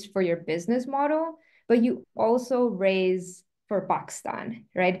raise for your business model, but you also raise for Pakistan,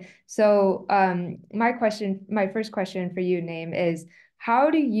 right? So my first question for you, Naeem, is how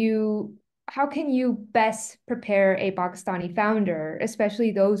can you best prepare a Pakistani founder,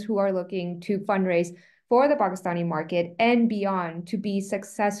 especially those who are looking to fundraise for the Pakistani market and beyond, to be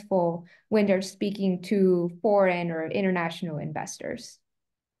successful when they're speaking to foreign or international investors?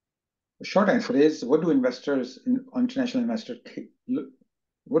 The short answer is, what do investors, international investors,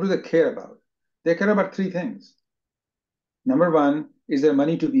 what do they care about? They care about three things. Number one, is there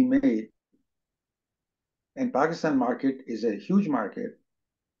money to be made? And Pakistan market is a huge market.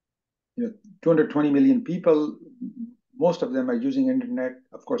 220 million people, most of them are using internet.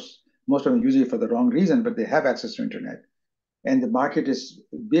 Of course, most of them use it for the wrong reason, but they have access to internet. And the market is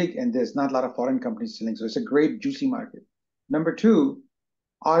big and there's not a lot of foreign companies selling. So it's a great, juicy market. Number two,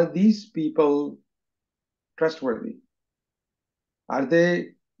 are these people trustworthy? Are they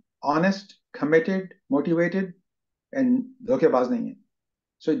honest, committed, motivated, and dhokebaz nahi hai?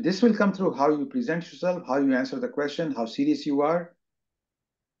 So this will come through how you present yourself, how you answer the question, how serious you are.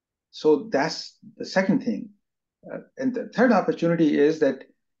 So that's the second thing. And the third opportunity is that,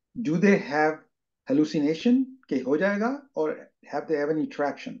 do they have hallucination, ke ho jayega, or have they have any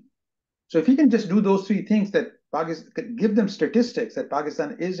traction? So if you can just do those three things, that Pakistan, give them statistics that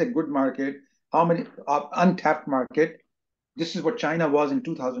Pakistan is a good market, how many untapped market. This is what China was in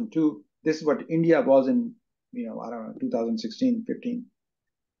 2002. This is what India was in, I don't know, 2016, 15.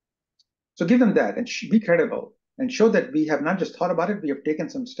 So give them that and be credible and show that we have not just thought about it, we have taken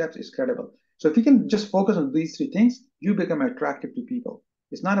some steps, it's credible. So if you can just focus on these three things, you become attractive to people.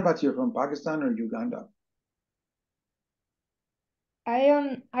 It's not about you're from Pakistan or Uganda.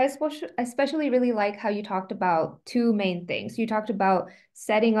 I especially really like how you talked about two main things. You talked about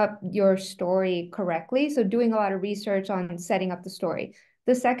setting up your story correctly, so doing a lot of research on setting up the story.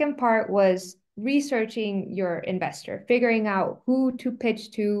 The second part was researching your investor, figuring out who to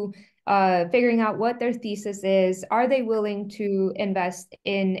pitch to, figuring out what their thesis is. Are they willing to invest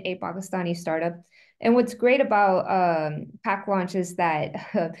in a Pakistani startup? And what's great about Paklaunch is that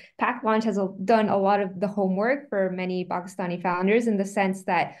Paklaunch has done a lot of the homework for many Pakistani founders, in the sense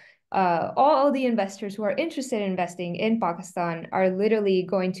that all the investors who are interested in investing in Pakistan are literally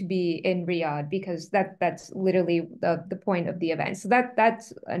going to be in Riyadh, because that's literally the point of the event. So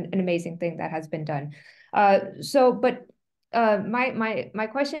that's an amazing thing that has been done. But my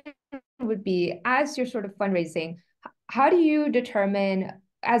question would be, as you're sort of fundraising, how do you determine,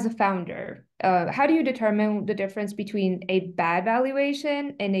 as a founder, how do you determine the difference between a bad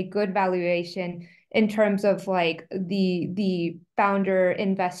valuation and a good valuation in terms of like the founder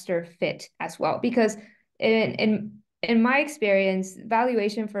investor fit as well? Because in my experience,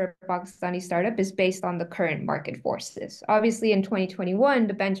 valuation for a Pakistani startup is based on the current market forces. Obviously, in 2021,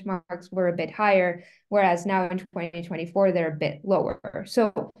 the benchmarks were a bit higher, whereas now in 2024, they're a bit lower.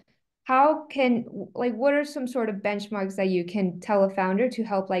 So what are some sort of benchmarks that you can tell a founder to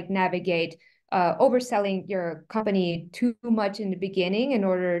help like navigate overselling your company too much in the beginning in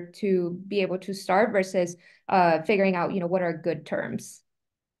order to be able to start, versus figuring out, what are good terms?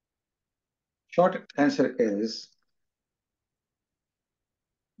 Short answer is,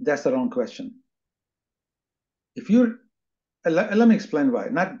 that's the wrong question. If you're let me explain why.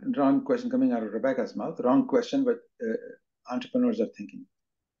 Not wrong question coming out of Rebecca's mouth, wrong question, but entrepreneurs are thinking.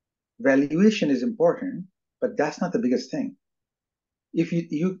 Valuation is important, but that's not the biggest thing. If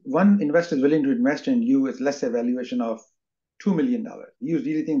one investor is willing to invest in you with, let's say, valuation of $2 million, you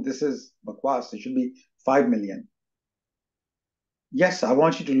really think this is bakwas, it should be 5 million. Yes, I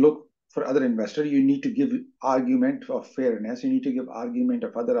want you to look for other investors. You need to give argument of fairness. You need to give argument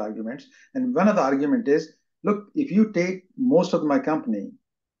of other arguments. And one of the argument is, look, if you take most of my company,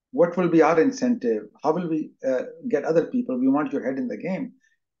 what will be our incentive? How will we get other people? We want your head in the game.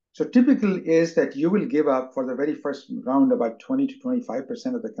 So typical is that you will give up for the very first round about 20 to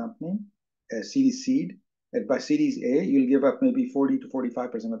 25% of the company as Series Seed. And by Series A, you'll give up maybe 40 to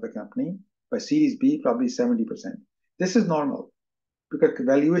 45% of the company. By Series B, probably 70%. This is normal because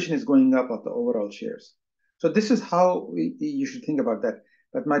valuation is going up of the overall shares. So this is how you should think about that.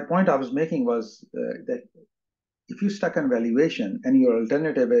 But my point I was making was that if you stuck on valuation and your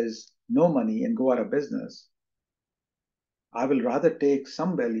alternative is no money and go out of business, I will rather take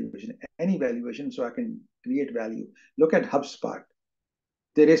some valuation, any valuation, so I can create value. Look at HubSpot.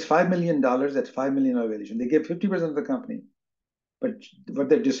 They raised $5 million at $5 million valuation. They gave 50% of the company. But were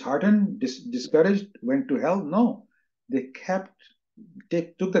they disheartened, discouraged, went to hell? No. They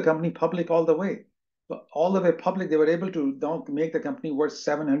took the company public all the way. So all the way public, they were able to now make the company worth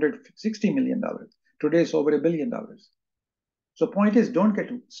 $760 million. Today it's over $1 billion. So point is, don't get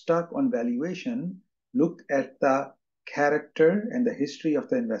stuck on valuation. Look at the character and the history of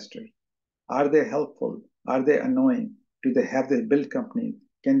the investor. Are they helpful? Are they annoying? Do they have they built company?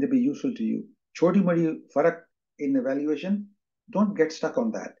 Can they be useful to you? Choti modi farak in evaluation, don't get stuck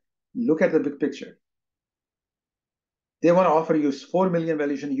on that. Look at the big picture. They want to offer you 4 million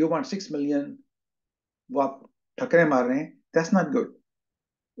valuation, you want 6 million. That's not good.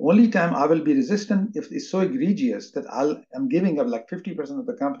 Only time I will be resistant if it's so egregious that I'm giving up like 50% of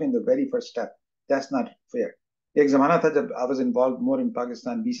the company in the very first step. That's not fair. Ek zamana tha jab I was involved more in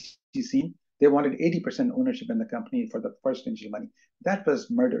Pakistan VC scene, they wanted 80% ownership in the company for the first initial money. That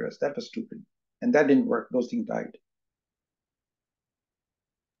was murderous. That was stupid. And that didn't work. Those things died.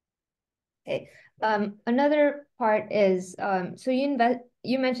 Okay. Another part is, so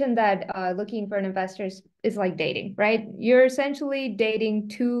you mentioned that looking for an investor is like dating, right? You're essentially dating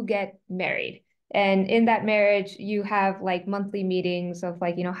to get married. And in that marriage, you have like monthly meetings of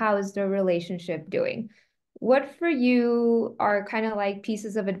like, how is the relationship doing? What for you are kind of like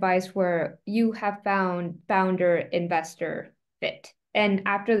pieces of advice where you have found founder investor fit? And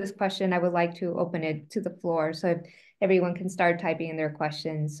after this question, I would like to open it to the floor. So if everyone can start typing in their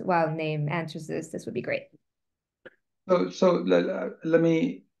questions while Naeem answers this would be great. So let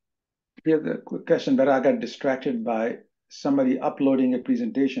me hear the quick question, but I got distracted by somebody uploading a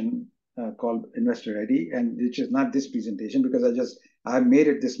presentation called Investor Ready, and which is not this presentation because I made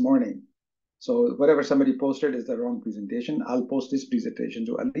it this morning. So whatever somebody posted is the wrong presentation. I'll post this presentation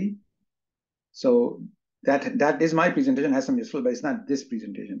to Ali. So that is my presentation, has some useful, but it's not this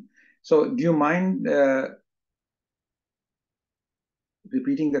presentation. So do you mind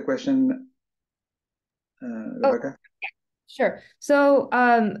repeating the question, Rebecca? Oh, sure. So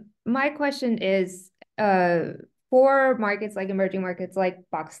my question is, for markets like emerging markets like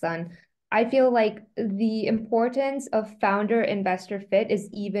Pakistan, I feel like the importance of founder investor fit is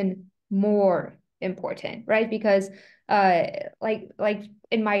even more important, right? Because like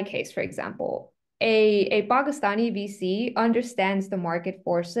in my case, for example, a Pakistani VC understands the market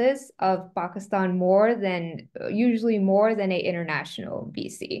forces of Pakistan usually more than an international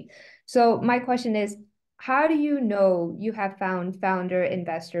VC. So my question is, how do you know you have found founder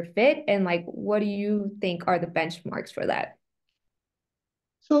investor fit, and like what do you think are the benchmarks for that?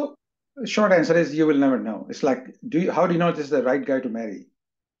 So short answer is you will never know. It's like, how do you know this is the right guy to marry?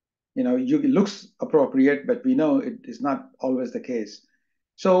 It looks appropriate, but we know it is not always the case.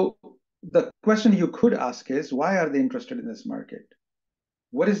 So the question you could ask is, why are they interested in this market?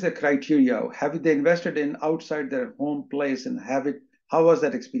 What is the criteria? Have they invested in outside their home place and how was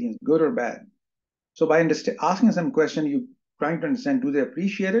that experience, good or bad? So by asking some question, you trying to understand, do they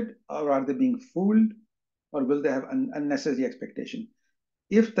appreciate it, or are they being fooled, or will they have unnecessary expectation?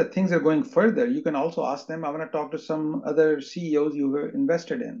 If the things are going further, you can also ask them, I want to talk to some other CEOs you were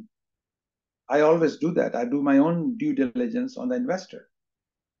invested in. I always do that. I do my own due diligence on the investor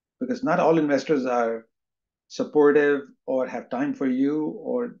because not all investors are supportive or have time for you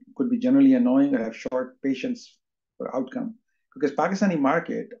or could be generally annoying or have short patience for outcome. Because Pakistani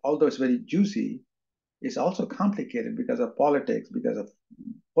market, although it's very juicy, is also complicated because of politics, because of a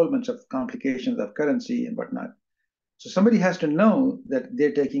whole bunch of complications of currency and whatnot. So somebody has to know that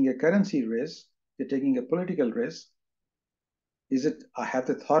they're taking a currency risk, they're taking a political risk, I have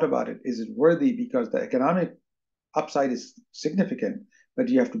to thought about it. Is it worthy? Because the economic upside is significant, but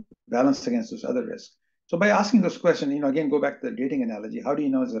you have to balance against those other risks. So by asking those questions, again, go back to the dating analogy. How do you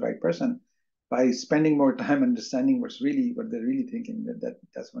know it's the right person? By spending more time understanding what they're really thinking.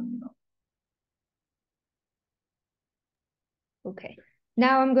 That's when you know. Okay.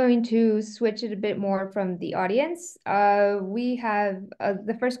 Now I'm going to switch it a bit more from the audience. We have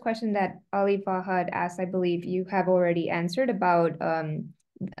the first question that Ali Fahad asked, I believe you have already answered about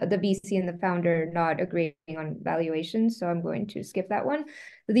the VC and the founder not agreeing on valuation. So I'm going to skip that one.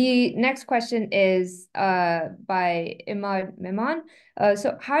 The next question is by Imad Mehman.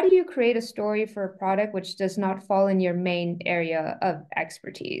 So how do you create a story for a product which does not fall in your main area of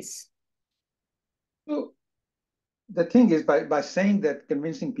expertise? So the thing is, by saying that,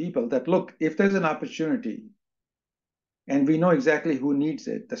 convincing people that, look, if there's an opportunity and we know exactly who needs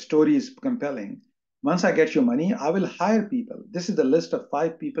it, the story is compelling. Once I get your money, I will hire people. This is the list of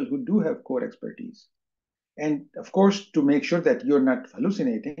 5 people who do have core expertise. And of course, to make sure that you're not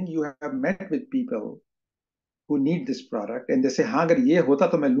hallucinating, you have met with people who need this product and they say, हाँ अगर ये होता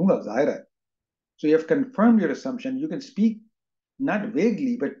तो मैं लूंगा, जाहिर है. So you have confirmed your assumption. You can speak not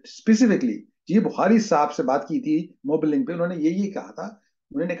vaguely, but specifically. जी बुखारी साहब से बात की थी मोबिलिंग पे, उन्होंने ये कहा था.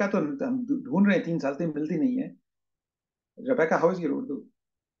 उन्होंने कहा तो हम ढूंढ रहे हैं 3 साल से मिलती नहीं है. Rebecca, how is your Urdu?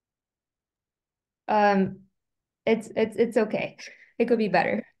 It's okay. It could be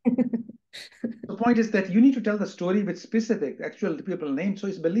better. The point is that you need to tell the story with specific actual people names so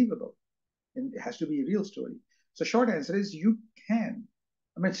it's believable. And it has to be a real story. So short answer is you can.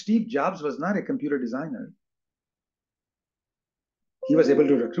 I mean, Steve Jobs was not a computer designer. He was able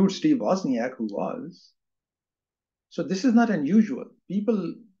to recruit Steve Wozniak, who was. So this is not unusual.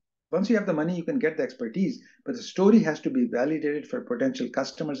 People, once you have the money, you can get the expertise, but the story has to be validated for potential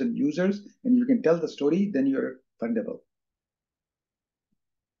customers and users, and you can tell the story, then you're fundable.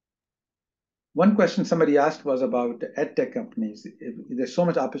 One question somebody asked was about EdTech companies. If there's so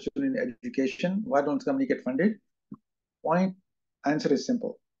much opportunity in education, why don't companies get funded? Answer is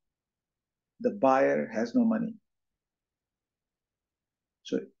simple. The buyer has no money.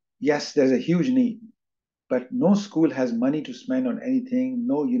 So yes, there's a huge need, but no school has money to spend on anything.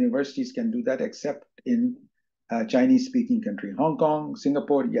 No universities can do that except in a Chinese-speaking country. Hong Kong,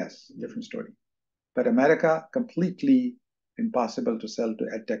 Singapore, yes, different story. But America, completely impossible to sell to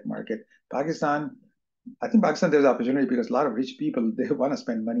EdTech market. Pakistan, I think Pakistan, there's opportunity because a lot of rich people, they want to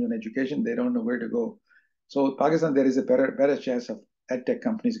spend money on education. They don't know where to go. So Pakistan, there is a better chance of EdTech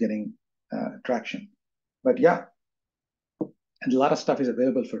companies getting traction. But yeah, and a lot of stuff is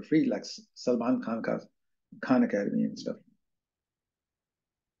available for free, like Salman Khan Academy and stuff.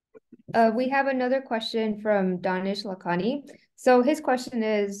 We have another question from Danish Lakhani. So his question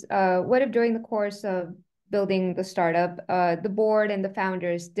is, what if during the course of building the startup, the board and the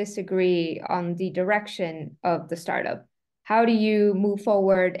founders disagree on the direction of the startup? How do you move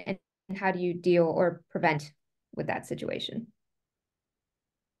forward and how do you deal or prevent with that situation?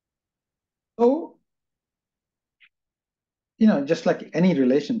 So, just like any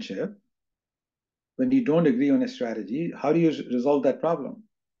relationship, when you don't agree on a strategy, how do you resolve that problem?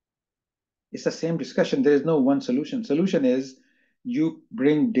 It's the same discussion. There is no one solution. Solution is you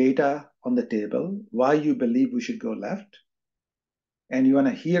bring data on the table, why you believe we should go left, and you want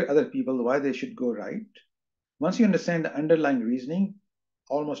to hear other people why they should go right. Once you understand the underlying reasoning,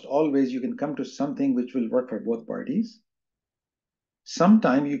 almost always you can come to something which will work for both parties.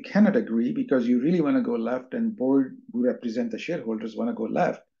 Sometimes you cannot agree because you really want to go left and board who represent the shareholders want to go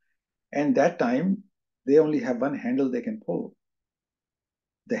left. And that time, they only have one handle they can pull.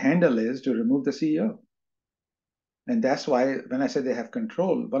 The handle is to remove the CEO. And that's why when I say they have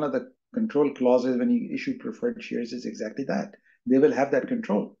control, one of the control clauses when you issue preferred shares is exactly that. They will have that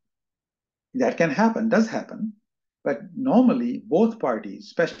control. That can happen, does happen. But normally, both parties,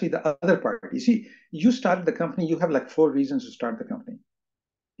 especially the other party, see, you started the company, you have like 4 reasons to start the company.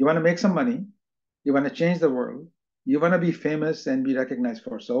 You want to make some money, you want to change the world, you want to be famous and be recognized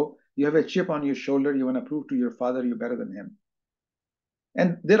for so, you have a chip on your shoulder, you want to prove to your father you're better than him.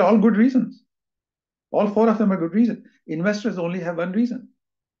 And they're all good reasons. All 4 of them are good reasons. Investors only have one reason,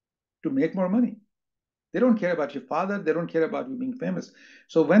 to make more money. They don't care about your father. They don't care about you being famous.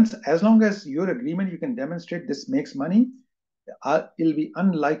 So as long as your agreement, you can demonstrate this makes money, it'll be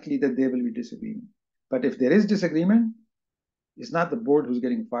unlikely that there will be disagreement. But if there is disagreement, it's not the board who's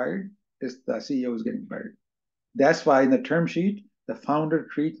getting fired, it's the CEO who's getting fired. That's why in the term sheet, the founder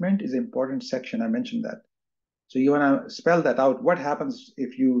treatment is an important section. I mentioned that. So you want to spell that out. What happens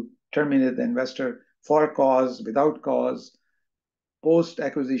if you terminate the investor for cause, without cause,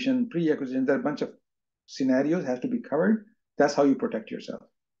 post-acquisition, pre-acquisition? There are a bunch of scenarios have to be covered. That's how you protect yourself.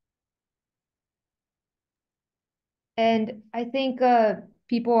 And I think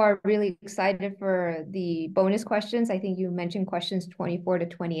people are really excited for the bonus questions. I think you mentioned questions 24 to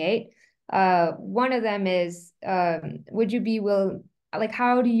 28. One of them is, would you be willing, like,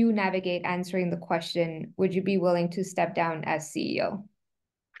 how do you navigate answering the question, would you be willing to step down as CEO?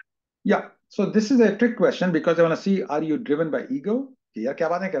 Yeah, so this is a trick question because I want to see, are you driven by ego? Yeah, kya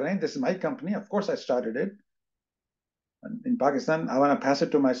baatein kar rahe hain? This is my company. Of course, I started it. And in Pakistan, I want to pass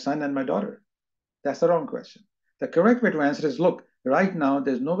it to my son and my daughter. That's the wrong question. The correct way to answer is, look, right now,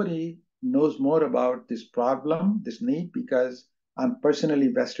 there's nobody knows more about this problem, this need, because I'm personally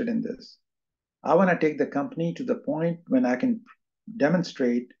vested in this. I want to take the company to the point when I can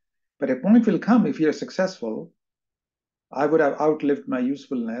demonstrate, but a point will come if you're successful. I would have outlived my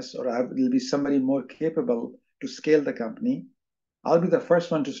usefulness, or I will be somebody more capable to scale the company. I'll be the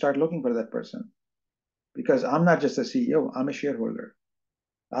first one to start looking for that person because I'm not just a CEO, I'm a shareholder.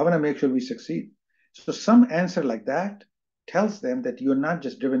 I want to make sure we succeed. So some answer like that tells them that you're not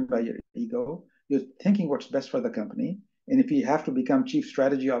just driven by your ego, you're thinking what's best for the company. And if you have to become chief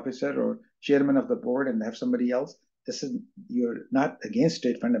strategy officer or chairman of the board and have somebody else, you're not against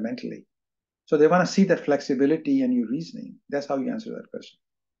it fundamentally. So they want to see that flexibility in your reasoning. That's how you answer that question.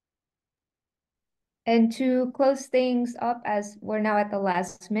 And to close things up, as we're now at the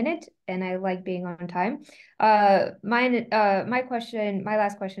last minute, and I like being on time, my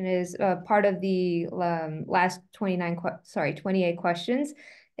last question is part of the last 28 questions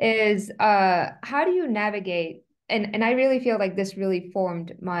is how do you navigate, and I really feel like this really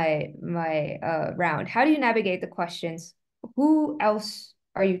formed my round. How do you navigate the questions? Who else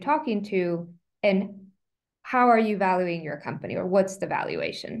are you talking to, and how are you valuing your company, or what's the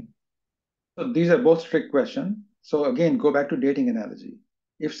valuation? So these are both trick questions. So again, go back to dating analogy.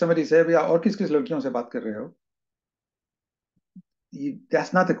 If somebody says, "भैया और किस किस लड़कियों से बात कर रहे हो?"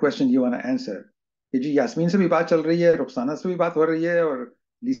 That's not the question you want to answer. कि जी यास्मीन से भी बात चल रही है, रुखसाना से भी बात हो रही है, और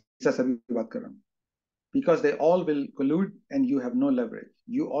लीसा से भी बात कर रहा हूँ. Because they all will collude and you have no leverage.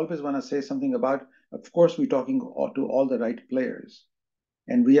 You always want to say something about, of course, we're talking to all the right players.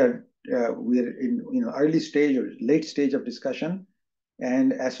 And we are in early stage or late stage of discussion.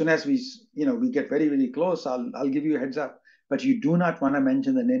 And as soon as we get very, very close, I'll give you a heads up. But you do not want to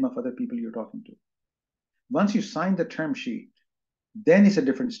mention the name of other people you're talking to. Once you sign the term sheet, then it's a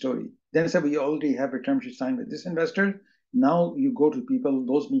different story. Then it's we already have a term sheet signed with this investor. Now you go to people,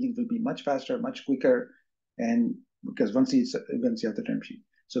 those meetings will be much faster, much quicker, and because once you have the term sheet.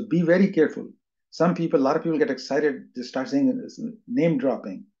 So be very careful. A lot of people get excited, they start saying name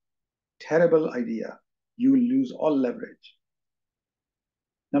dropping. Terrible idea. You will lose all leverage.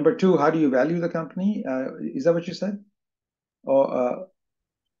 Number two, how do you value the company? Is that what you said? Or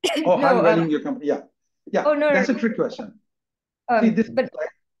No, how are you valuing your company? Yeah. Oh, no, That's a trick question. See, this but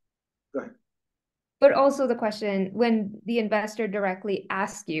go ahead. But also the question, when the investor directly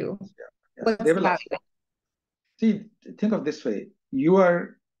asks you, what's the value? See, think of this way. You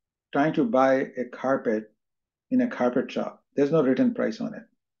are trying to buy a carpet in a carpet shop. There's no written price on it.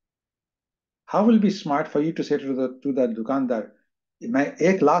 How will it be smart for you to say to the dukandar, मैं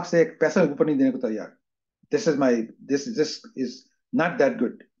 1 लाख से एक पैसा ऊपर नहीं देने को तैयार. This is not that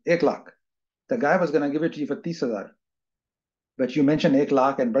good. 1 lakh. The guy was going to give it to you for 30,000. But you mentioned 1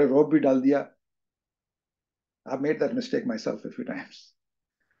 lakh and बड़े रोब भी डाल दिया. I've made that mistake myself a few times.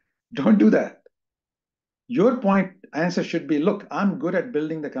 Don't do that. Your point answer should be, look, I'm good at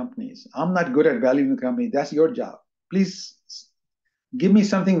building the companies. I'm not good at valuing the company. That's your job. Please give me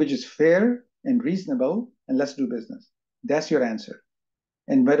something which is fair and reasonable, and let's do business. That's your answer.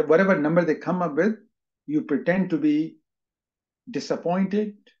 And whatever number they come up with, you pretend to be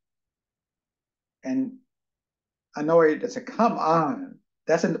disappointed and annoyed. It's a come on.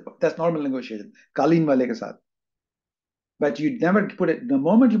 That's normal negotiation. Kaleen wale ke saath. But you never put it, the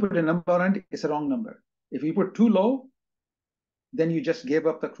moment you put a number on it, it's a wrong number. If you put too low, then you just gave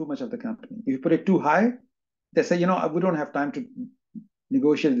up too much of the company. If you put it too high, they say, we don't have time to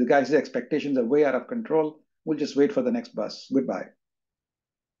negotiate. The guy's expectations are way out of control. We'll just wait for the next bus. Goodbye.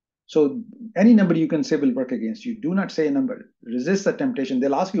 So any number you can say will work against you. Do not say a number. Resist the temptation.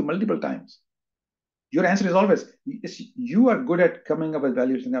 They'll ask you multiple times. Your answer is always, you are good at coming up with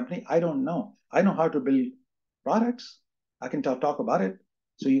values in the company. I don't know. I know how to build products. I can talk about it.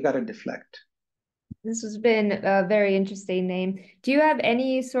 So you got to deflect. This has been a very interesting, Naeem. Do you have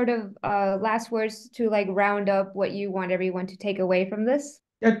any sort of last words to round up what you want everyone to take away from this?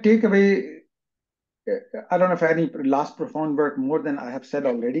 Yeah, take away. I don't know if I have any last profound word more than I have said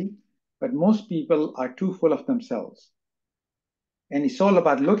already, but most people are too full of themselves. And it's all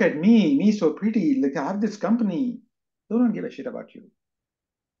about, look at me so pretty. Look, I have this company. They don't give a shit about you.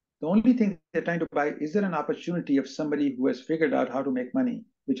 The only thing they're trying to buy, is there an opportunity of somebody who has figured out how to make money,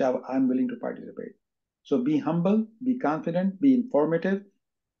 which I'm willing to participate. So be humble, be confident, be informative.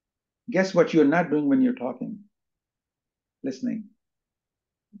 Guess what you're not doing when you're talking? Listening.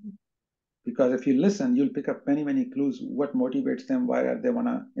 Because if you listen, you'll pick up many, many clues, what motivates them, why they want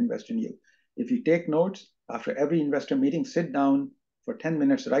to invest in you. If you take notes, after every investor meeting, sit down for 10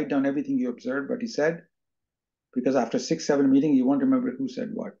 minutes, write down everything you observed, what he said, because after 6, 7 meetings, you won't remember who said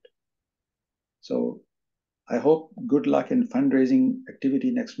what. So I hope good luck in fundraising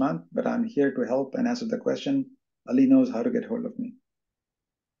activity next month, but I'm here to help and answer the question. Ali knows how to get hold of me.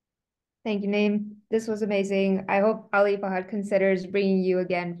 Thank you, Naeem. This was amazing. I hope Ali Fahad considers bringing you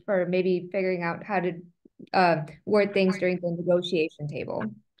again for maybe figuring out how to word things during the negotiation table.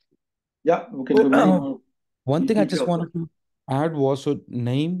 Yeah, we can do many more One thing I just details. wanted to add was, so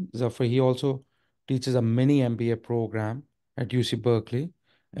Naeem Zafar, he also teaches a mini MBA program at UC Berkeley,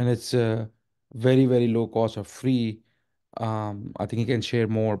 and it's very, very low cost or free. I think he can share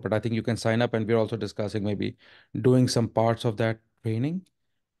more, but I think you can sign up, and we're also discussing maybe doing some parts of that training,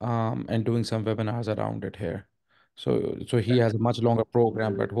 and doing some webinars around it here. So he has a much longer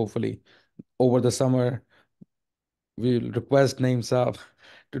program, but hopefully over the summer we'll request names up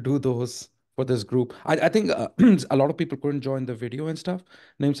to do those for this group. I think a lot of people couldn't join the video and stuff.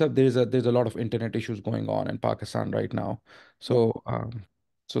 Names up, there's a lot of internet issues going on in Pakistan right now. So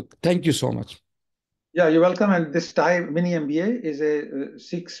thank you so much. Yeah, you're welcome. And this Thai mini MBA is a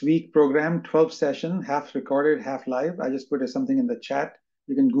 6-week program, 12 session, half recorded, half live. I just put something in the chat.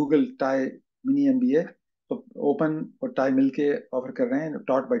 You can Google Thai mini MBA. So open or Thai Milke offer kar rahe hain,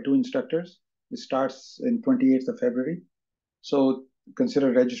 taught by 2 instructors. It starts in 28th of February. So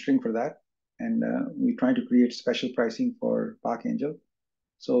consider registering for that. And we're trying to create special pricing for Park Angel.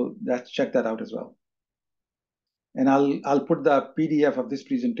 So check that out as well. And I'll put the PDF of this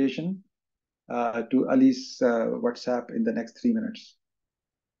presentation to Ali's WhatsApp in the next 3 minutes.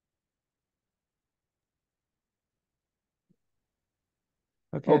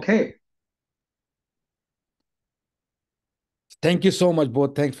 Okay. Thank you so much,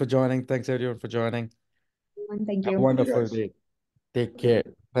 both. Thanks for joining. Thanks everyone for joining. Thank Have a you. wonderful day. Take care.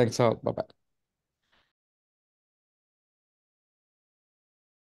 Thanks all. Bye bye.